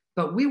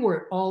 but we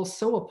were all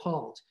so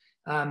appalled.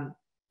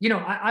 You know,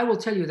 I will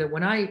tell you that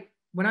when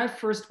I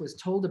first was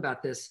told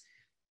about this,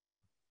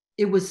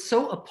 it was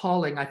so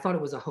appalling, I thought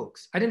it was a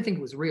hoax. I didn't think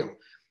it was real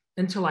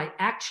until I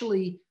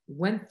actually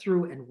went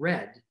through and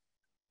read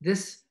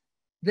this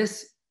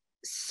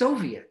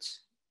Soviet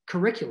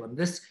curriculum,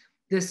 this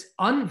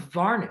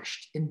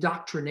unvarnished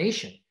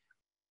indoctrination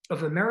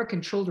of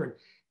American children,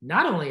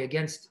 not only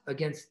against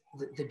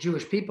the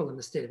Jewish people in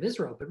the state of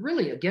Israel, but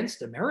really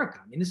against America.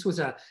 I mean, this was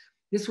a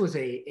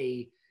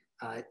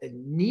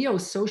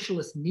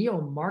neo-socialist,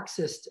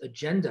 neo-Marxist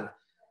agenda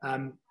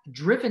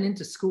driven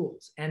into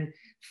schools. And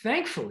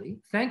thankfully,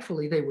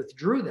 they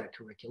withdrew that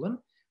curriculum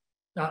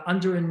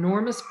under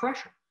enormous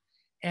pressure.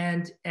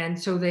 And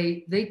so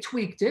they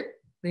tweaked it.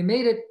 They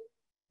made it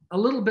a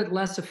little bit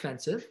less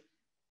offensive.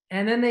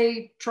 And then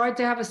they tried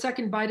to have a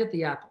second bite at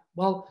the apple.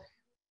 Well,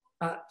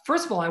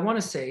 first of all, I want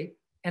to say,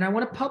 and I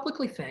want to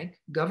publicly thank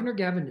Governor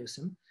Gavin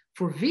Newsom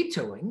for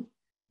vetoing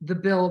the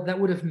bill that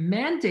would have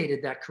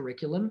mandated that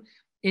curriculum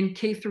in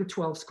K through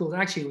 12 schools.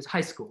 Actually, it was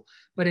high school,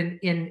 but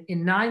in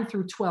 9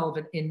 through 12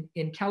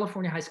 in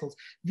California high schools.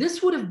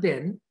 This would have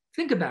been,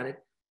 think about it,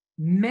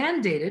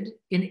 mandated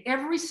in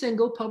every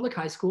single public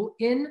high school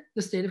in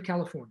the state of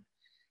California.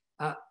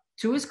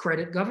 To his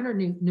credit, Governor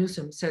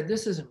Newsom said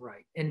this isn't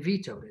right and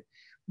vetoed it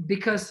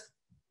because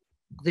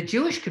the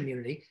Jewish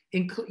community,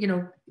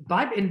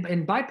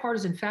 in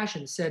bipartisan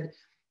fashion, said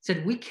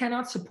we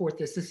cannot support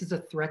this. This is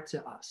a threat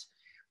to us.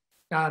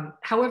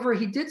 However,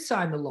 he did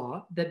sign the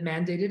law that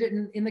mandated it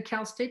in the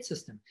Cal State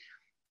system.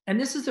 And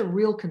this is a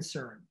real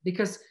concern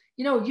because,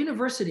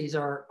 universities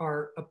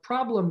are a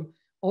problem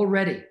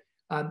already.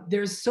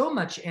 There's so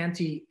much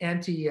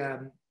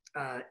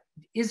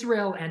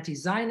anti-Israel,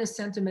 anti-Zionist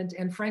sentiment,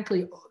 and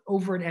frankly,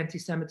 overt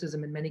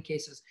anti-Semitism in many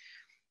cases.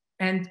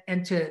 And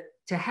to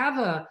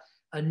have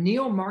a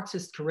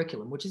neo-Marxist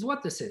curriculum, which is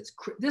what this is.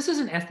 This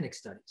isn't ethnic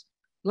studies.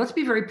 Let's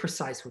be very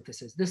precise what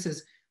this is. This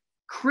is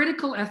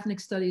critical ethnic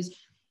studies,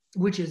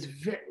 which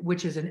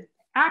is an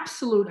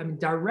absolute,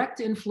 direct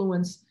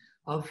influence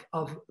of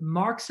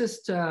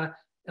Marxist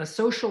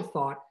social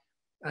thought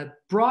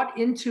brought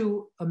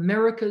into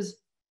America's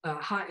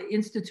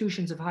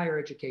institutions of higher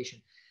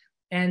education.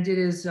 And it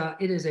is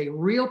a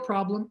real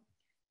problem.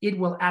 It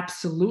will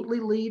absolutely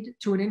lead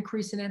to an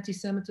increase in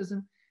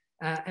anti-Semitism,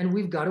 and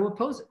we've got to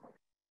oppose it.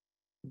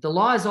 The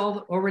law is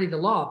already the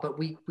law, but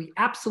we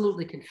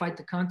absolutely can fight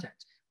the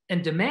content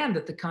and demand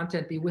that the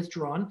content be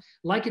withdrawn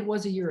like it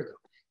was a year ago.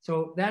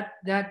 So that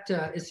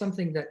is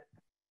something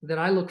that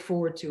I look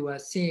forward to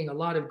seeing a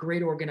lot of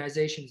great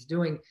organizations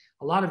doing.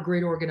 A lot of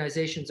great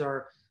organizations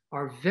are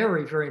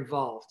very, very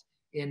involved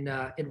in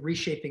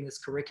reshaping this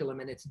curriculum,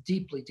 and it's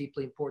deeply,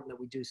 deeply important that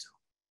we do so.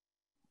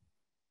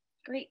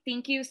 Great,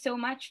 thank you so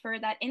much for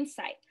that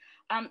insight.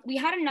 We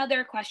had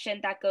another question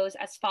that goes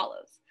as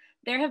follows.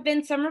 There have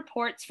been some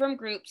reports from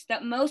groups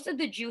that most of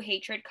the Jew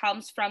hatred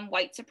comes from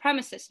white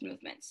supremacist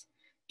movements.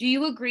 Do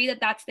you agree that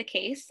that's the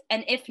case?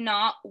 And if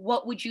not,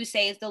 what would you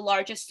say is the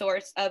largest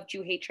source of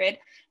Jew hatred?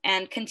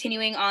 And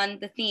continuing on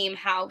the theme,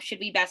 how should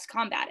we best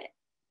combat it?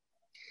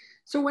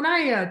 So when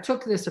I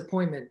took this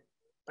appointment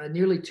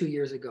nearly 2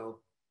 years ago,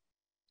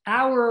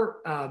 our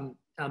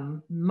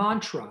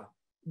mantra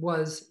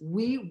was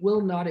we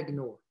will not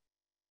ignore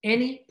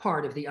any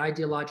part of the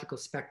ideological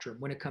spectrum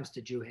when it comes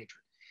to Jew hatred.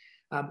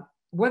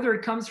 Whether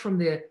it comes from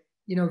the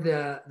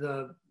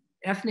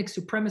ethnic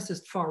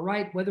supremacist far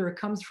right, whether it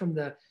comes from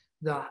the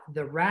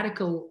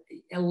radical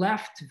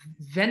left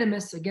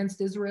venomous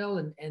against Israel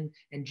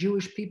and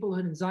Jewish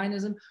peoplehood and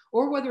Zionism,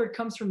 or whether it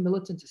comes from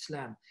militant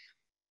Islam,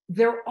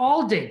 they're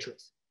all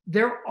dangerous.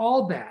 They're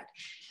all bad.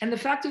 And the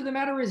fact of the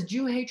matter is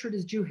Jew hatred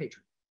is Jew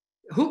hatred.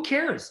 Who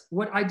cares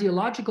what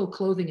ideological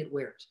clothing it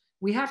wears?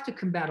 We have to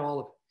combat all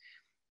of it.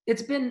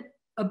 It's been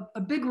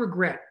a big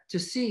regret to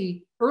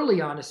see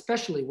early on,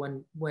 especially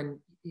when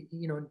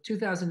in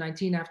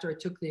 2019, after I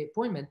took the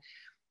appointment,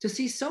 to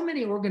see so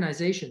many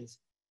organizations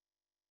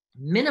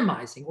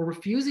minimizing or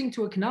refusing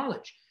to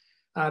acknowledge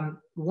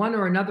one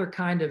or another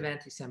kind of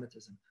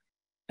anti-Semitism.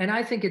 And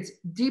I think it's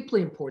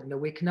deeply important that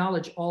we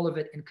acknowledge all of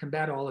it and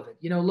combat all of it.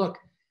 Look,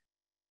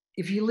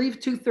 if you leave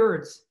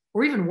 2/3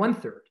 or even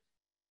 1/3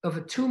 of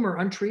a tumor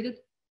untreated,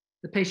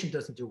 the patient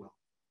doesn't do well.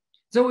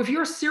 So if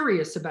you're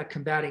serious about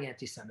combating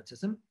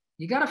anti-Semitism,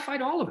 you got to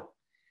fight all of it.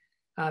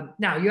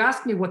 Now, you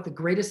asked me what the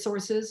greatest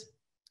source is.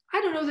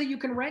 I don't know that you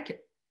can rank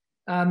it.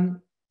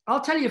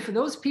 I'll tell you, for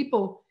those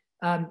people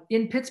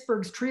in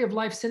Pittsburgh's Tree of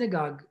Life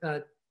Synagogue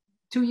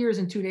 2 years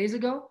and 2 days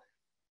ago,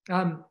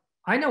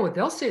 I know what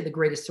they'll say the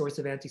greatest source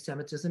of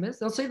anti-Semitism is.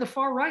 They'll say the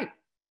far right.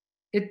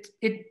 It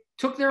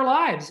took their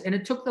lives, and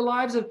it took the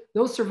lives of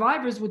those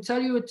survivors would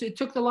tell you it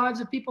took the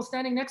lives of people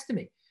standing next to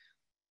me.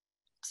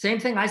 Same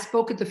thing, I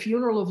spoke at the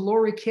funeral of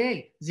Lori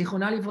Kay,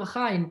 Zichronah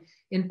Livracha,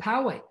 in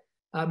Poway,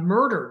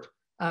 murdered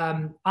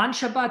on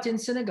Shabbat in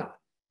synagogue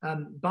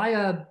by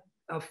a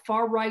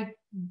far-right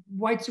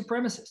white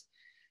supremacist.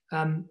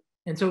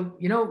 And so,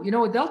 you know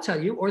what they'll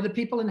tell you, or the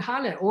people in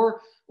Halle,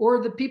 or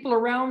the people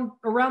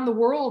around the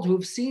world who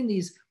have seen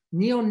these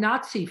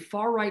neo-Nazi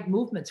far-right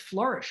movements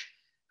flourish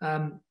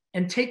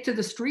and take to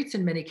the streets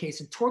in many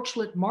cases,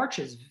 torchlit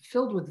marches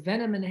filled with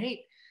venom and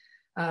hate.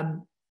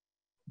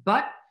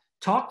 But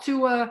talk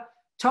to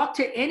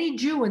any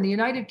Jew in the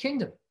United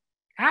Kingdom.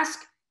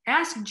 Ask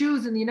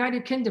Jews in the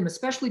United Kingdom,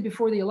 especially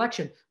before the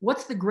election,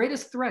 what's the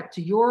greatest threat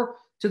to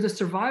the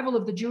survival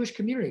of the Jewish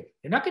community?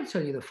 They're not going to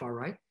tell you the far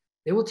right.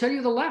 They will tell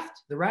you the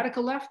left, the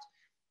radical left.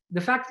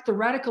 The fact that the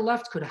radical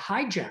left could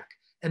hijack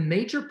a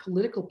major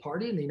political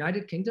party in the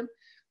United Kingdom.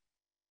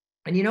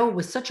 And it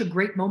was such a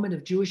great moment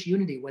of Jewish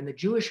unity when the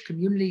Jewish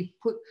community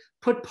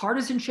put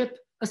partisanship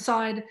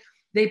aside.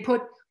 They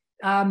put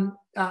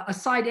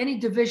aside any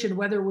division,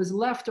 whether it was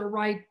left or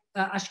right,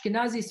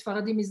 Ashkenazi,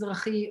 Sfaradi,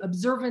 Mizrahi,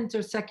 observant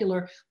or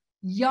secular,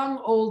 young,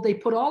 old, they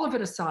put all of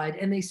it aside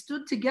and they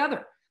stood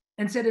together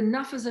and said,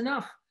 enough is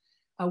enough.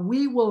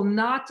 We will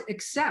not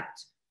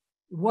accept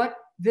what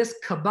this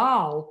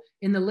cabal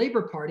in the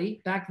Labor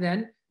Party back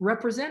then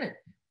represented.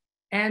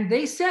 And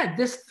they said,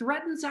 this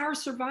threatens our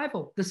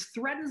survival. This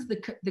threatens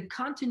the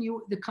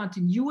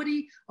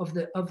continuity of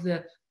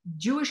the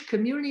Jewish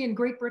community in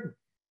Great Britain.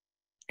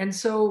 And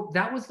so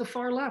that was the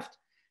far left.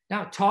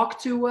 Now,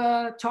 talk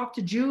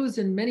to Jews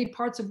in many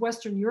parts of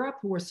Western Europe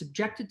who are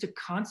subjected to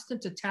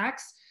constant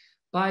attacks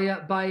by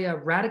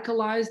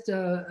radicalized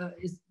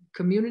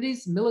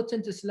communities,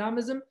 militant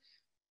Islamism.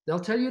 They'll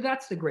tell you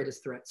that's the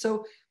greatest threat.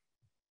 So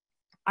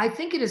I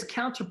think it is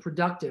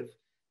counterproductive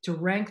to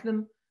rank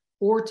them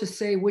or to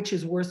say which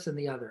is worse than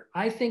the other.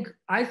 I think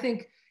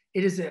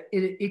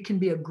it can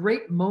be a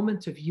great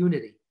moment of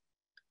unity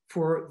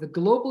for the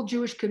global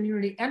Jewish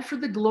community and for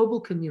the global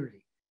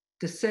community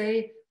to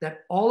say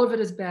that all of it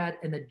is bad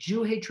and that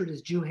Jew hatred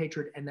is Jew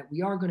hatred and that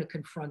we are going to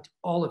confront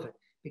all of it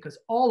because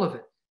all of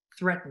it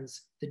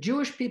threatens the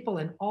Jewish people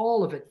and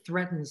all of it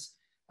threatens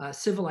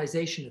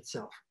civilization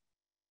itself.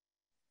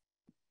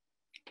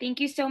 Thank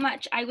you so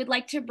much. I would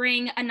like to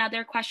bring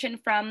another question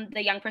from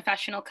the Young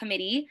Professional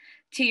Committee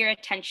to your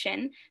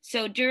attention.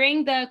 So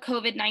during the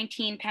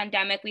COVID-19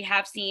 pandemic, we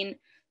have seen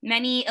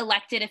many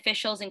elected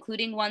officials,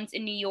 including ones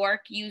in New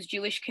York, use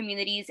Jewish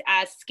communities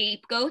as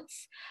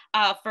scapegoats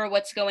for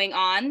what's going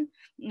on,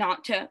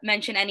 not to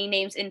mention any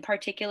names in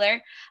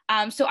particular.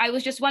 So I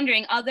was just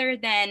wondering, other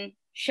than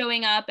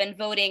showing up and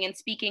voting and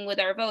speaking with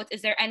our votes,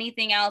 is there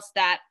anything else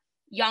that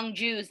young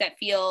Jews that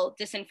feel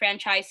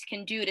disenfranchised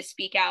can do to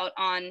speak out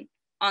on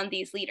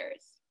these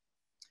leaders?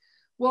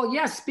 Well,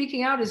 yes,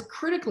 speaking out is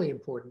critically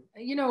important.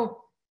 You know,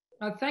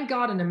 thank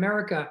God in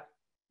America,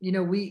 you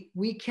know,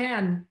 we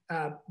can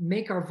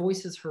make our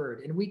voices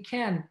heard and we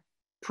can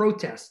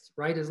protest,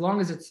 right? As long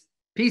as it's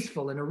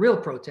peaceful and a real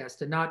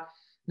protest and not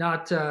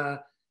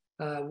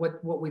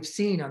what we've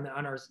seen on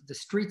the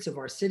streets of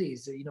our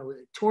cities, you know,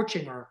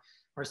 torching our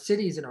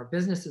cities and our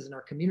businesses and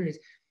our communities.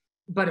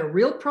 But a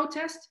real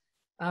protest,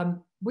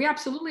 we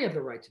absolutely have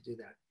the right to do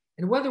that.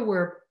 And whether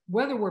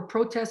we're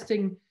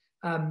protesting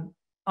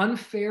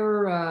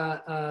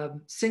unfair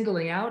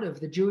singling out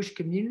of the Jewish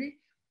community,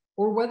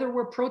 or whether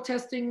we're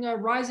protesting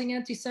rising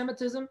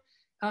anti-Semitism,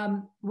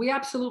 we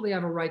absolutely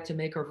have a right to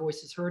make our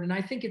voices heard. And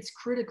I think it's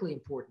critically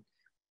important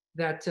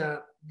that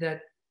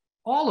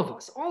all of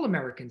us, all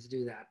Americans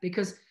do that.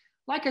 Because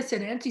like I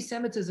said,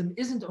 anti-Semitism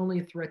isn't only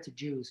a threat to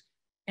Jews.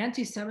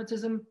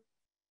 Anti-Semitism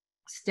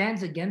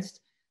stands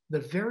against the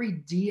very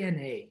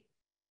DNA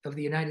of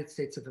the United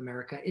States of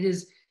America.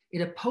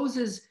 It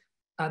opposes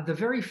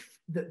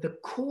the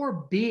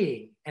core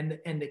being and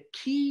the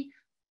key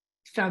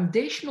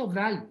foundational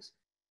values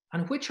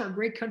on which our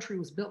great country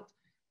was built.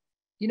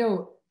 You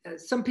know,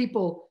 some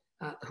people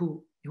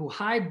who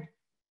hide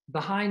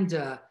behind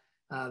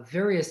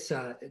various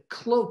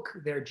cloak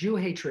their Jew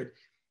hatred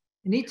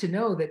need to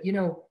know that, you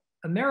know,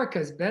 America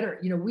is better.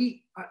 You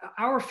know,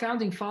 our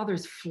founding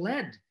fathers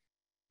fled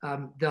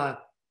the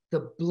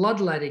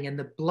bloodletting and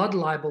the blood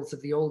libels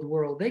of the old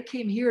world. They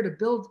came here to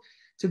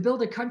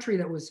build a country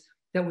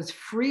that was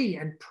free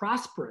and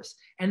prosperous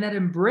and that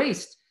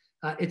embraced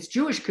its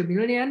Jewish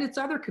community and its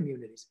other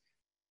communities.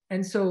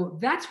 And so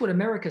that's what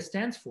America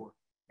stands for.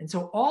 And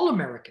so all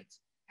Americans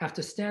have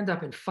to stand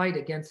up and fight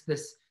against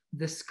this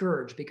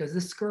scourge, because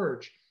this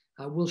scourge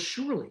will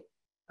surely,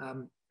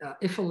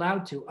 if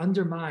allowed to,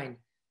 undermine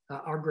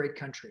our great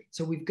country.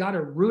 So we've got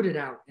to root it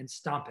out and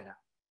stomp it out.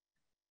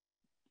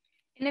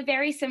 In a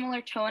very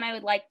similar tone, I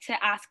would like to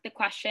ask the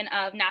question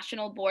of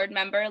National Board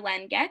Member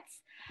Len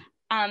Getz.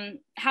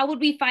 How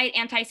would we fight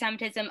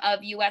anti-Semitism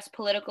of US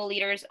political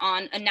leaders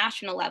on a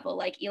national level,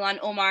 like Ilhan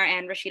Omar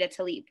and Rashida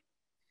Tlaib?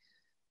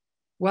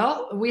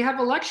 Well, we have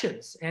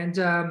elections, and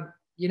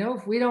you know,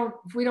 if we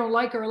don't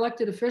like our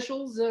elected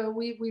officials,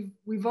 we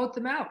vote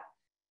them out.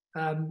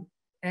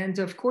 And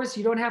of course,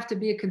 you don't have to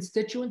be a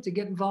constituent to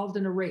get involved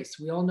in a race.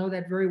 We all know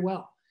that very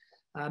well.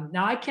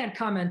 Now, I can't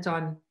comment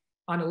on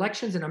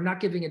elections, and I'm not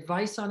giving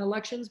advice on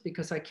elections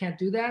because I can't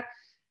do that.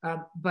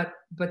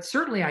 But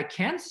certainly, I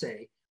can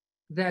say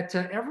that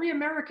every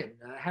American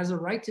has a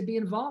right to be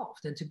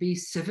involved and to be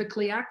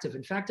civically active.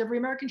 In fact, every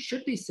American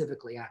should be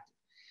civically active.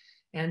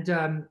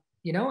 And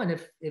you know, and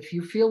if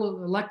you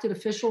feel elected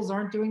officials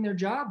aren't doing their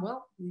job,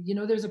 well, you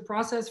know, there's a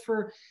process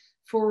for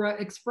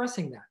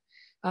expressing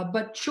that.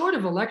 But short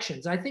of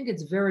elections, I think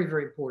it's very,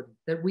 very important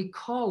that we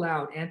call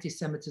out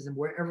anti-Semitism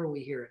wherever we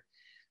hear it.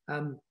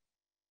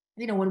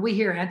 You know, when we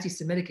hear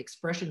anti-Semitic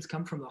expressions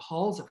come from the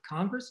halls of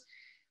Congress,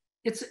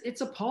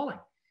 it's appalling,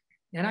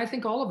 and I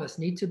think all of us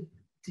need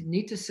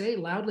to say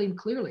loudly and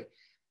clearly.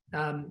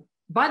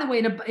 By the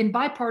way, in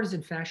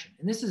bipartisan fashion,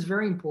 and this is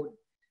very important.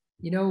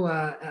 You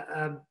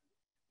know,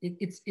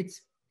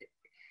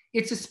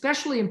 it's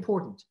especially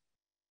important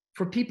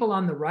for people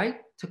on the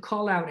right to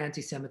call out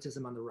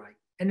anti-Semitism on the right.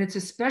 And it's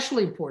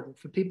especially important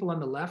for people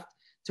on the left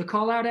to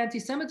call out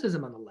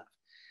anti-Semitism on the left.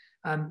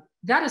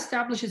 that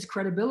establishes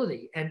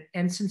credibility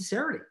and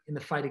sincerity in the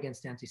fight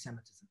against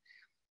anti-Semitism.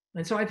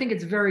 And so I think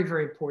it's very,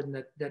 very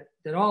important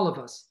that all of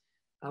us,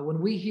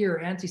 when we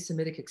hear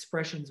anti-Semitic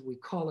expressions, we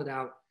call it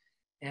out,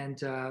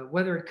 and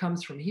whether it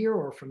comes from here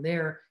or from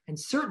there, and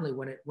certainly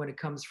when it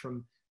comes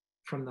from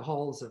the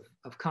halls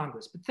of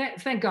Congress.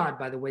 But thank God,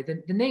 by the way,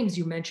 the names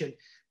you mentioned,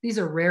 these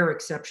are rare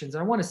exceptions.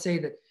 I want to say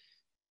that,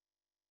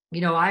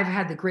 I've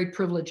had the great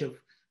privilege of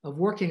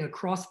working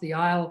across the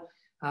aisle.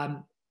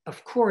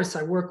 Of course,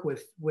 I work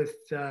with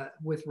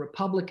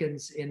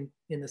Republicans in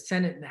the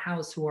Senate and the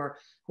House who are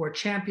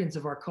champions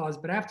of our cause.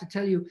 But I have to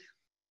tell you,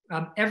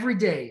 every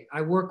day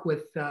I work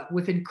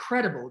with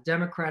incredible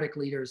Democratic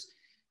leaders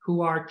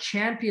who are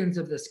champions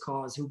of this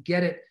cause, who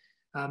get it,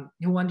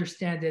 who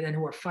understand it, and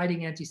who are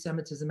fighting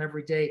anti-Semitism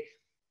every day.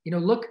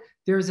 Look,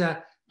 there's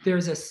a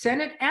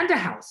Senate and a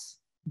House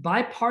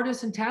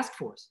bipartisan task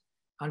force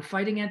on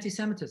fighting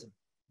anti-Semitism,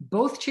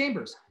 both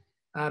chambers.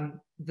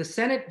 The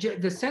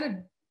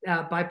Senate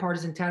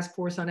bipartisan task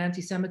force on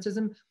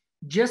anti-Semitism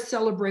just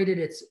celebrated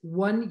its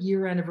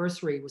 1-year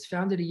anniversary. It was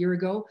founded a year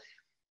ago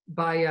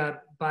by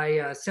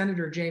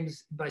Senator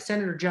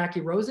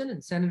Jackie Rosen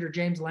and Senator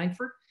James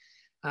Langford.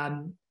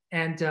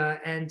 And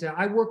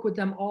I work with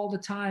them all the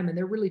time, and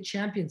they're really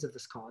champions of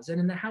this cause. And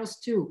in the House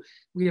too,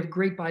 we have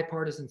great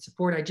bipartisan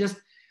support. I just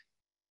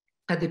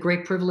had the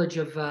great privilege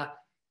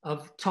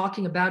of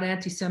talking about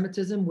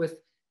anti-Semitism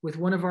with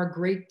one of our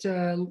great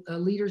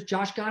leaders,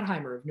 Josh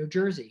Gottheimer of New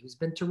Jersey, who's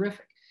been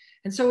terrific.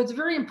 And so it's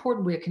very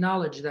important we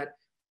acknowledge that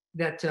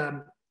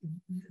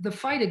the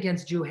fight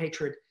against Jew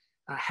hatred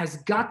has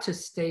got to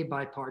stay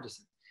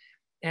bipartisan.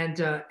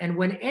 And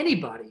when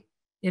anybody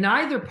in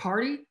either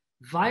party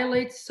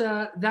violates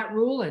that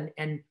rule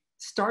and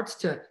starts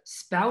to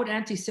spout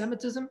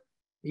anti-Semitism,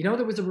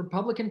 there was a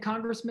Republican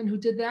congressman who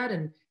did that,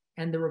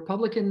 and the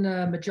Republican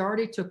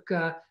majority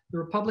the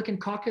Republican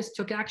caucus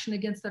took action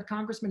against that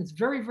congressman. It's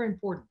very, very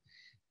important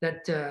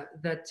that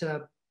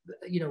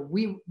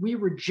we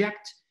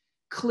reject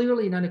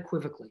clearly and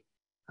unequivocally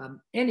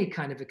any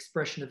kind of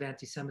expression of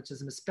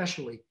anti-Semitism,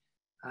 especially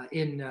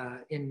in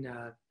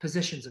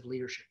positions of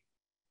leadership.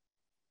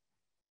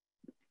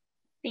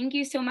 Thank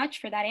you so much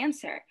for that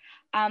answer.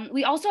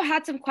 We also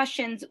had some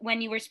questions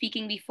when you were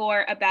speaking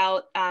before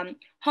about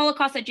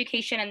Holocaust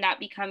education and that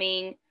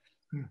becoming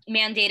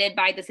mandated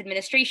by this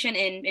administration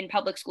in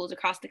public schools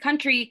across the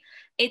country.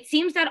 It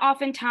seems that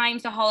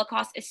oftentimes the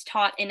Holocaust is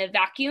taught in a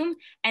vacuum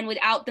and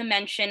without the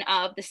mention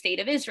of the state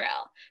of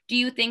Israel. Do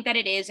you think that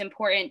it is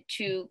important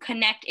to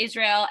connect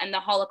Israel and the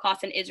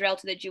Holocaust and Israel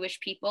to the Jewish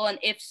people? And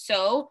if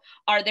so,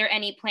 are there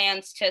any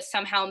plans to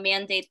somehow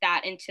mandate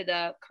that into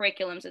the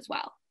curriculums as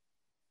well?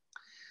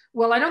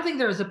 Well, I don't think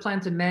there is a plan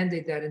to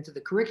mandate that into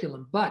the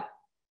curriculum, but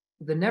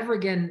the Never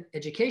Again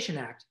Education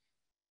Act,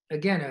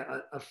 again,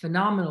 a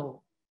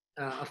phenomenal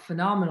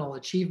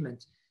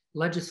achievement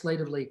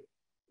legislatively,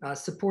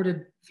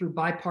 supported through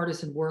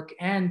bipartisan work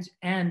and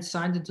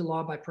signed into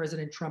law by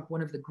President Trump,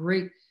 one of the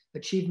great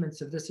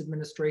achievements of this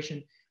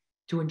administration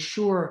to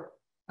ensure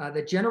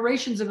that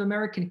generations of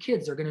American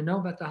kids are going to know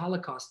about the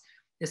Holocaust,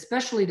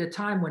 especially at a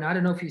time when, I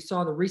don't know if you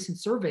saw the recent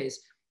surveys,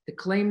 the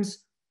Claims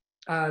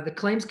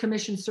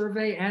Commission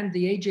survey and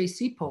the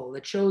AJC poll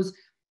that shows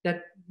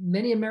that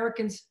many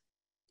Americans,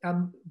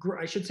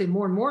 I should say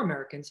more and more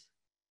Americans,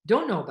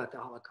 don't know about the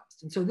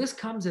Holocaust. And so this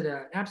comes at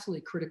an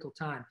absolutely critical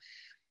time.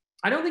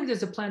 I don't think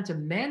there's a plan to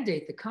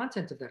mandate the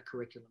content of that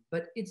curriculum,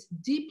 but it's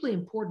deeply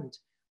important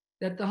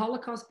that the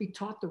Holocaust be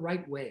taught the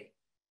right way,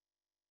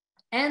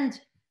 and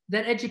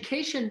that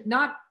education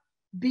not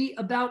be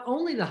about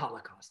only the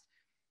Holocaust.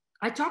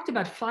 I talked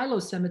about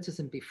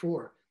philo-Semitism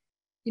before.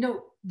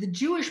 The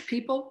Jewish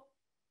people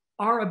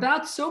are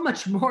about so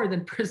much more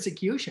than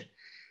persecution,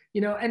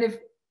 and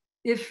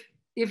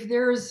if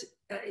there's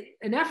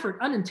an effort,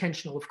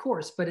 unintentional, of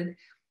course, but in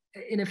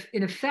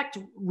effect,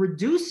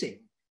 reducing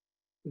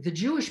the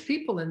Jewish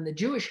people and the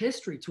Jewish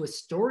history to a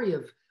story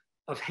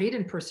of hate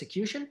and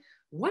persecution,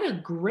 what a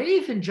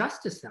grave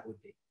injustice that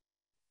would be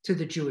to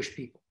the Jewish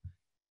people.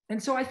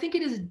 And so I think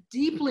it is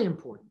deeply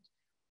important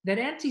that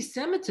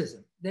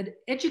anti-Semitism, that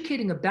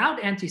educating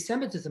about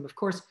anti-Semitism, of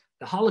course,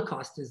 the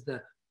Holocaust is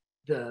the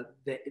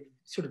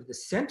sort of the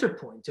center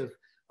point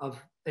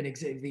of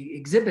the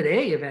exhibit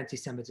A of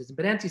anti-Semitism,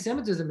 but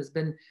anti-Semitism has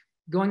been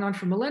going on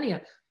for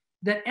millennia,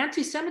 that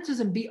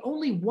anti-Semitism be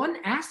only one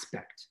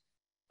aspect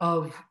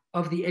of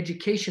the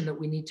education that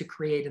we need to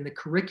create and the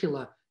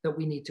curricula that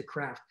we need to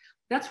craft.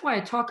 That's why I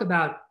talk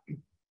about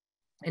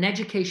an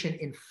education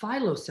in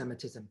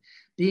philo-Semitism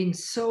being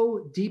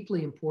so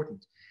deeply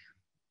important.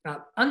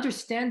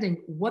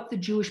 Understanding what the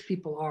Jewish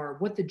people are,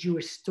 what the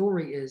Jewish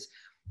story is,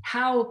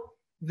 how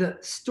the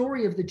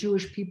story of the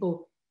Jewish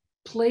people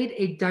played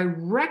a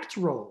direct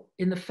role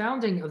in the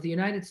founding of the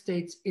United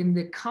States, in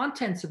the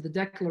contents of the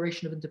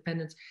Declaration of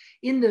Independence,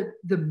 in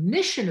the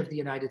mission of the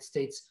United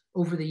States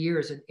over the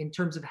years, in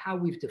terms of how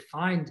we've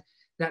defined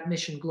that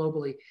mission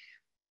globally,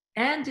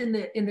 and in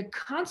the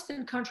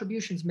constant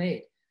contributions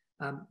made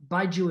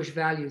by Jewish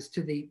values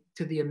to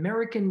the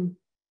American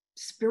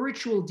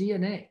spiritual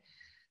DNA.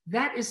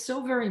 That is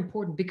so very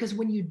important, because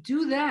when you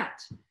do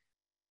that,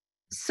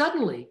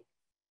 suddenly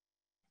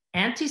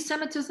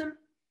anti-Semitism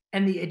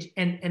and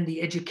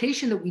the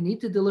education that we need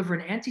to deliver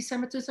in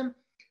anti-Semitism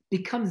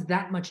becomes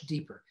that much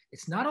deeper.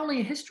 It's not only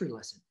a history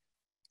lesson.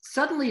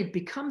 Suddenly it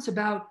becomes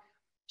about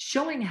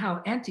showing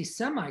how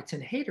anti-Semites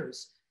and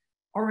haters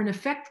are in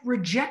effect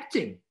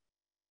rejecting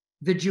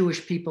the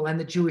Jewish people and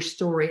the Jewish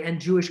story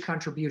and Jewish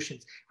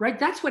contributions, right?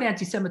 That's what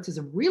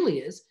anti-Semitism really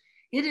is.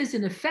 It is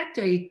in effect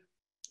a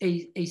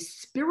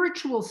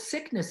spiritual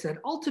sickness that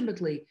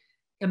ultimately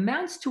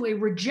amounts to a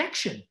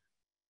rejection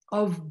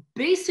of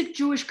basic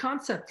Jewish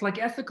concepts like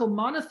ethical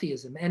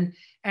monotheism and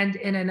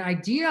an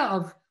idea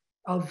of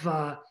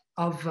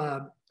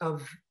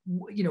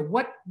you know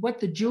what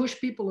the Jewish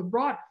people have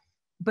brought.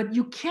 But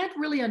you can't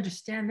really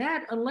understand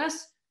that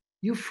unless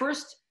you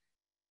first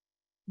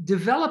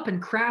develop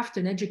and craft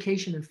an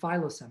education in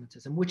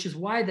philo-Semitism, which is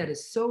why that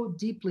is so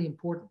deeply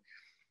important.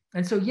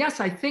 And so, yes,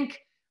 I think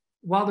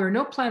while there are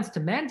no plans to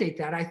mandate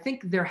that, I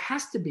think there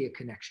has to be a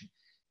connection.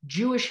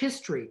 Jewish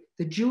history,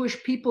 the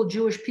Jewish people,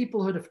 Jewish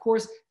peoplehood, of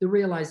course, the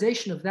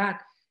realization of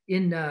that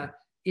in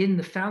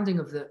the founding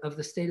of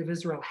the State of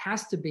Israel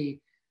has to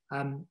be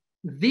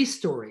the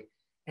story.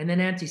 And then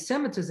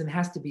anti-Semitism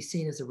has to be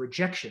seen as a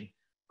rejection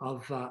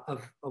of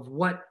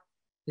what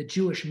the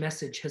Jewish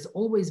message has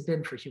always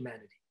been for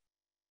humanity.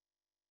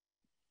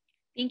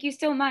 Thank you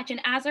so much. And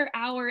as our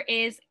hour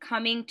is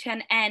coming to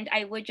an end,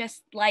 I would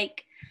just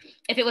like,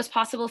 if it was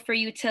possible for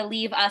you to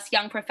leave us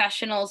young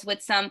professionals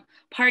with some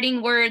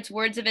parting words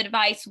of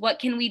advice. What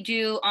can we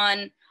do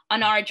on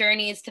our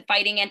journeys to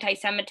fighting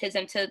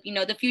anti-Semitism, to, you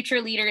know, the future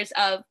leaders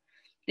of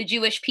the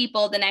Jewish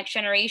people, the next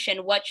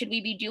generation? What should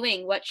we be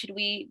doing? What should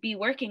we be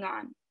working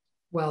on?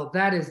 Well,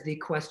 that is the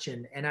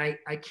question. And I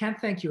can't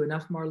thank you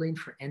enough, Marlene,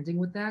 for ending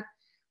with that.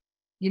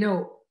 You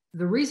know,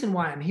 the reason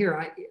why I'm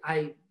here,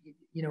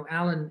 you know,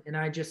 Alan and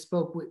I just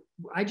spoke.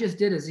 I just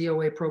did a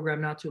ZOA program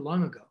not too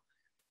long ago.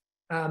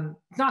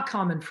 It's not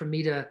common for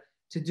me to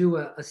do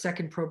a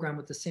second program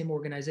with the same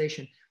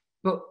organization,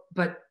 but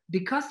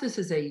because this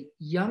is a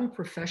young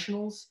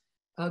professionals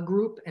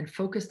group and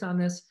focused on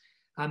this,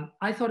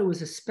 I thought it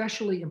was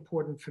especially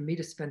important for me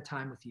to spend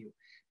time with you,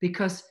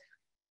 because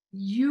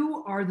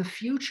you are the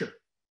future.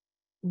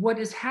 What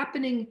is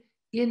happening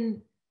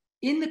in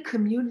the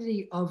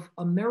community of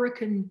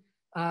America's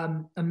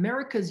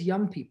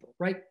young people,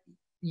 right?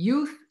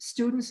 Youth,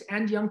 students,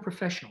 and young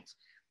professionals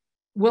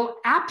will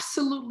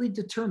absolutely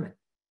determine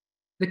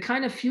the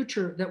kind of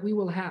future that we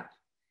will have.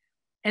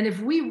 And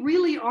if we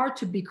really are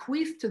to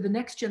bequeath to the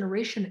next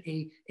generation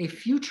a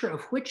future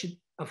of which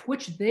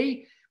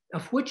they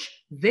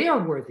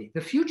are worthy,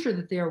 the future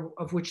that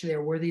of which they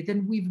are worthy,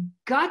 then we've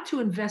got to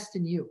invest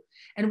in you.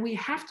 And we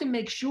have to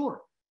make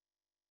sure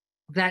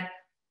that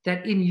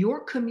in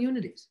your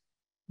communities,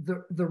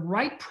 the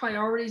right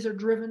priorities are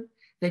driven,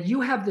 that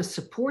you have the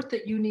support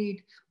that you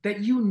need,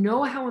 that you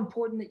know how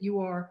important that you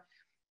are.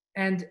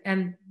 And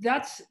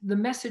that's the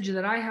message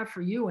that I have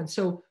for you. And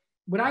so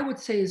what I would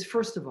say is,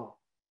 first of all,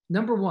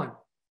 number one,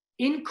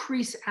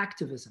 increase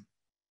activism.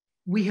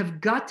 We have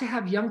got to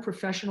have young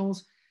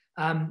professionals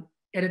at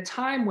a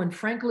time when,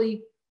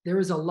 frankly, there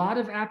is a lot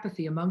of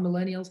apathy among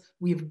millennials.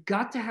 We've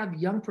got to have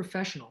young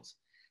professionals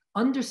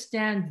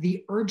understand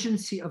the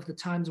urgency of the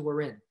times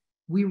we're in.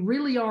 We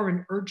really are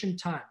in urgent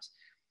times.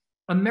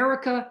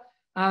 America,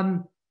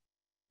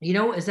 you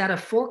know, is at a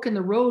fork in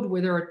the road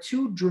where there are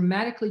two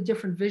dramatically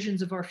different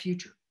visions of our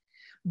future.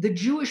 The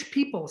Jewish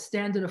people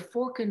stand at a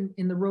fork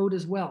in the road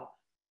as well,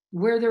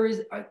 where there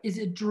is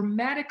a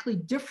dramatically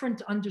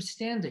different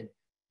understanding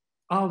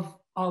of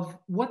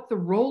what the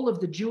role of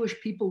the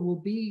Jewish people will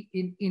be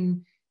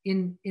in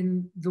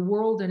the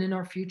world and in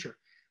our future.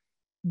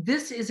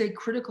 This is a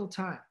critical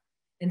time.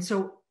 And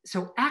so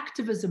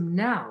activism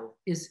now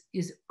is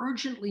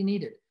urgently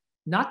needed.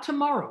 Not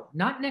tomorrow,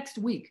 not next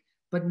week,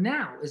 but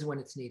now is when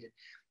it's needed.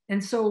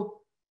 And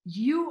so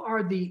you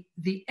are the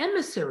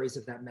emissaries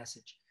of that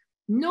message.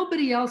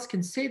 Nobody else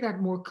can say that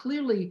more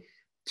clearly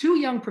to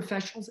young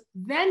professionals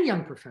than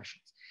young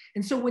professionals.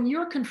 And so when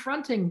you're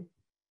confronting,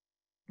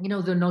 you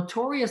know, the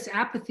notorious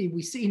apathy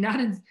we see, not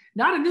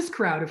in this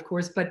crowd, of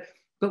course, but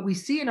we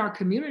see in our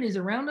communities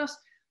around us,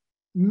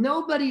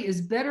 nobody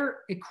is better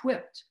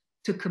equipped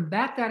to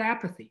combat that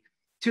apathy,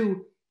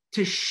 to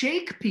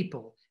shake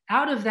people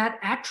out of that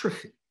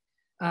atrophy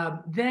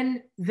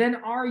than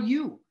are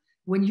you.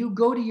 When you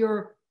go to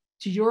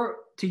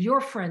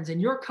your friends and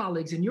your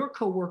colleagues and your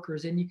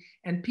coworkers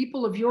and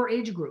people of your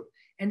age group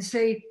and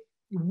say,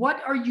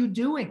 what are you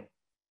doing?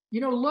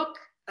 You know, look,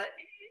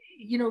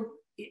 you know,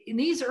 in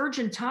these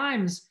urgent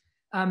times,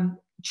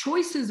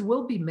 choices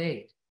will be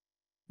made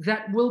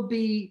that will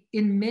be,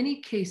 in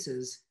many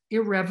cases,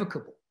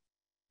 irrevocable.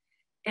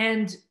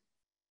 And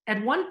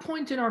at one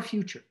point in our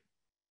future,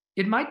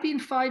 it might be in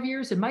 5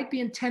 years, it might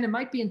be in 10, it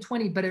might be in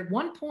 20, but at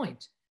one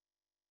point,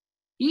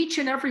 each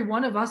and every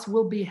one of us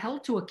will be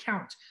held to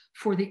account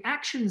for the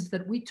actions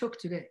that we took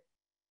today.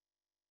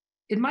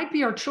 It might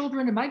be our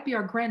children, it might be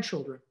our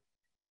grandchildren,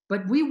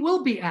 but we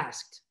will be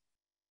asked,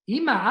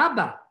 Ima,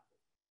 Abba,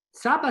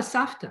 Saba,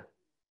 Safta,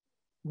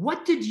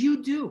 What did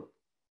you do?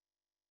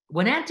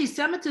 When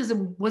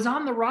anti-Semitism was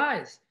on the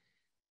rise,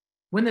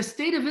 when the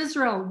state of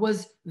Israel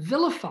was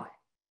vilified,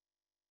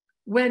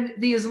 when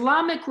the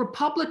Islamic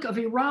Republic of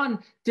Iran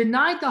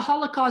denied the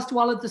Holocaust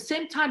while at the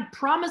same time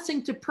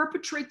promising to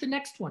perpetrate the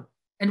next one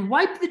and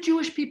wipe the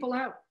Jewish people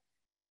out,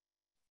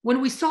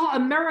 when we saw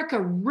America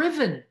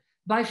riven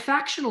by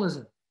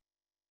factionalism,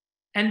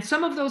 and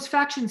some of those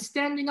factions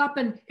standing up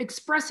and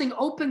expressing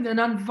open and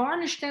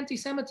unvarnished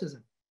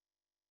anti-Semitism,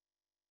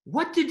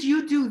 what did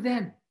you do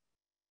then?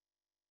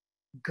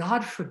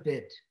 God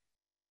forbid,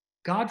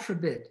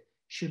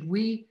 should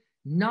we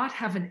not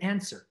have an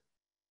answer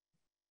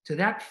to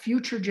that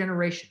future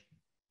generation,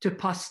 to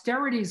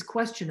posterity's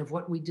question of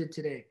what we did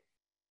today.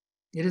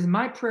 It is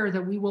my prayer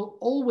that we will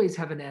always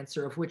have an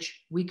answer of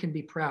which we can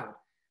be proud.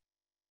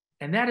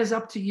 And that is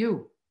up to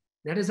you.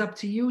 That is up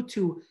to you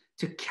to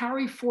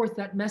carry forth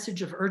that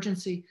message of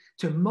urgency,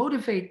 to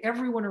motivate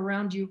everyone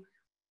around you,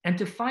 and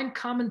to find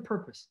common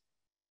purpose,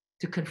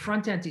 to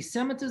confront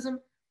anti-Semitism,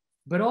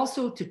 but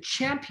also to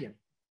champion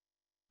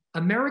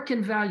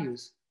American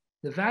values,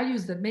 the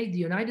values that made the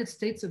United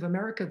States of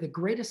America the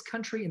greatest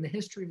country in the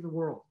history of the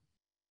world.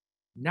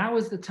 Now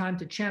is the time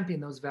to champion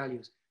those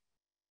values.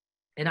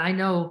 And I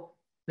know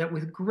that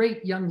with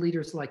great young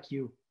leaders like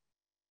you,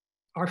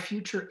 our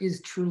future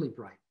is truly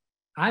bright.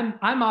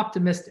 I'm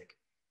optimistic,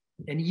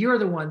 and you're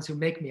the ones who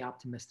make me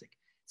optimistic.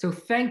 So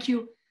thank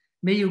you.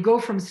 May you go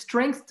from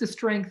strength to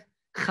strength.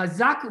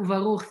 Chazak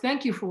uvaruch.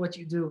 Thank you for what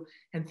you do,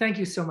 and thank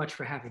you so much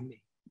for having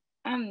me.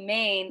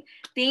 Amen.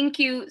 Thank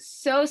you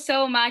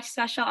so much,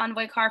 Special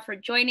Envoy Carr, for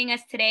joining us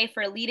today,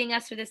 for leading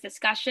us through this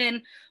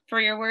discussion, for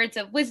your words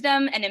of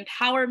wisdom and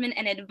empowerment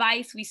and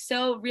advice. We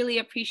so really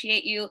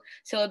appreciate you.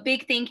 So a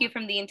big thank you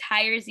from the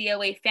entire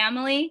ZOA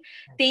family.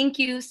 Thank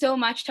you so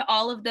much to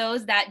all of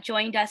those that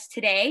joined us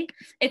today.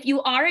 If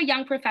you are a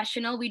young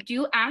professional, we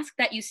do ask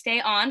that you stay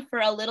on for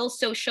a little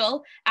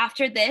social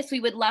after this.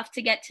 We would love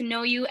to get to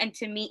know you and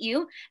to meet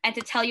you and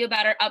to tell you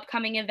about our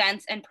upcoming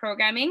events and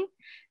programming.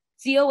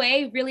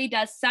 ZOA really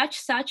does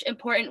such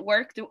important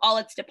work through all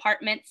its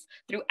departments,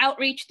 through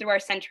outreach, through our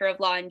Center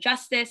of Law and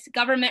Justice,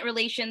 government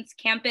relations,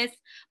 campus,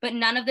 but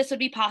none of this would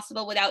be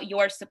possible without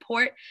your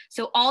support.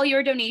 So all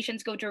your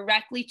donations go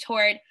directly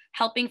toward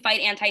helping fight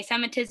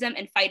anti-Semitism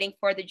and fighting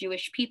for the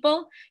Jewish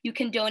people. You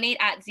can donate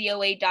at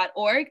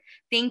ZOA.org.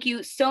 Thank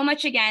you so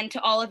much again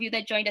to all of you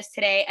that joined us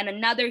today. And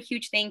another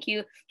huge thank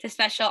you to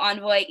Special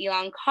Envoy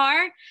Elan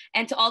Carr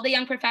and to all the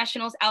young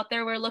professionals out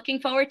there. We're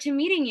looking forward to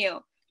meeting you.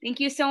 Thank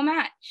you so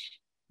much.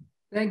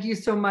 Thank you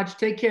so much.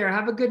 Take care.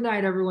 Have a good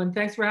night, everyone.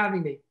 Thanks for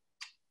having me.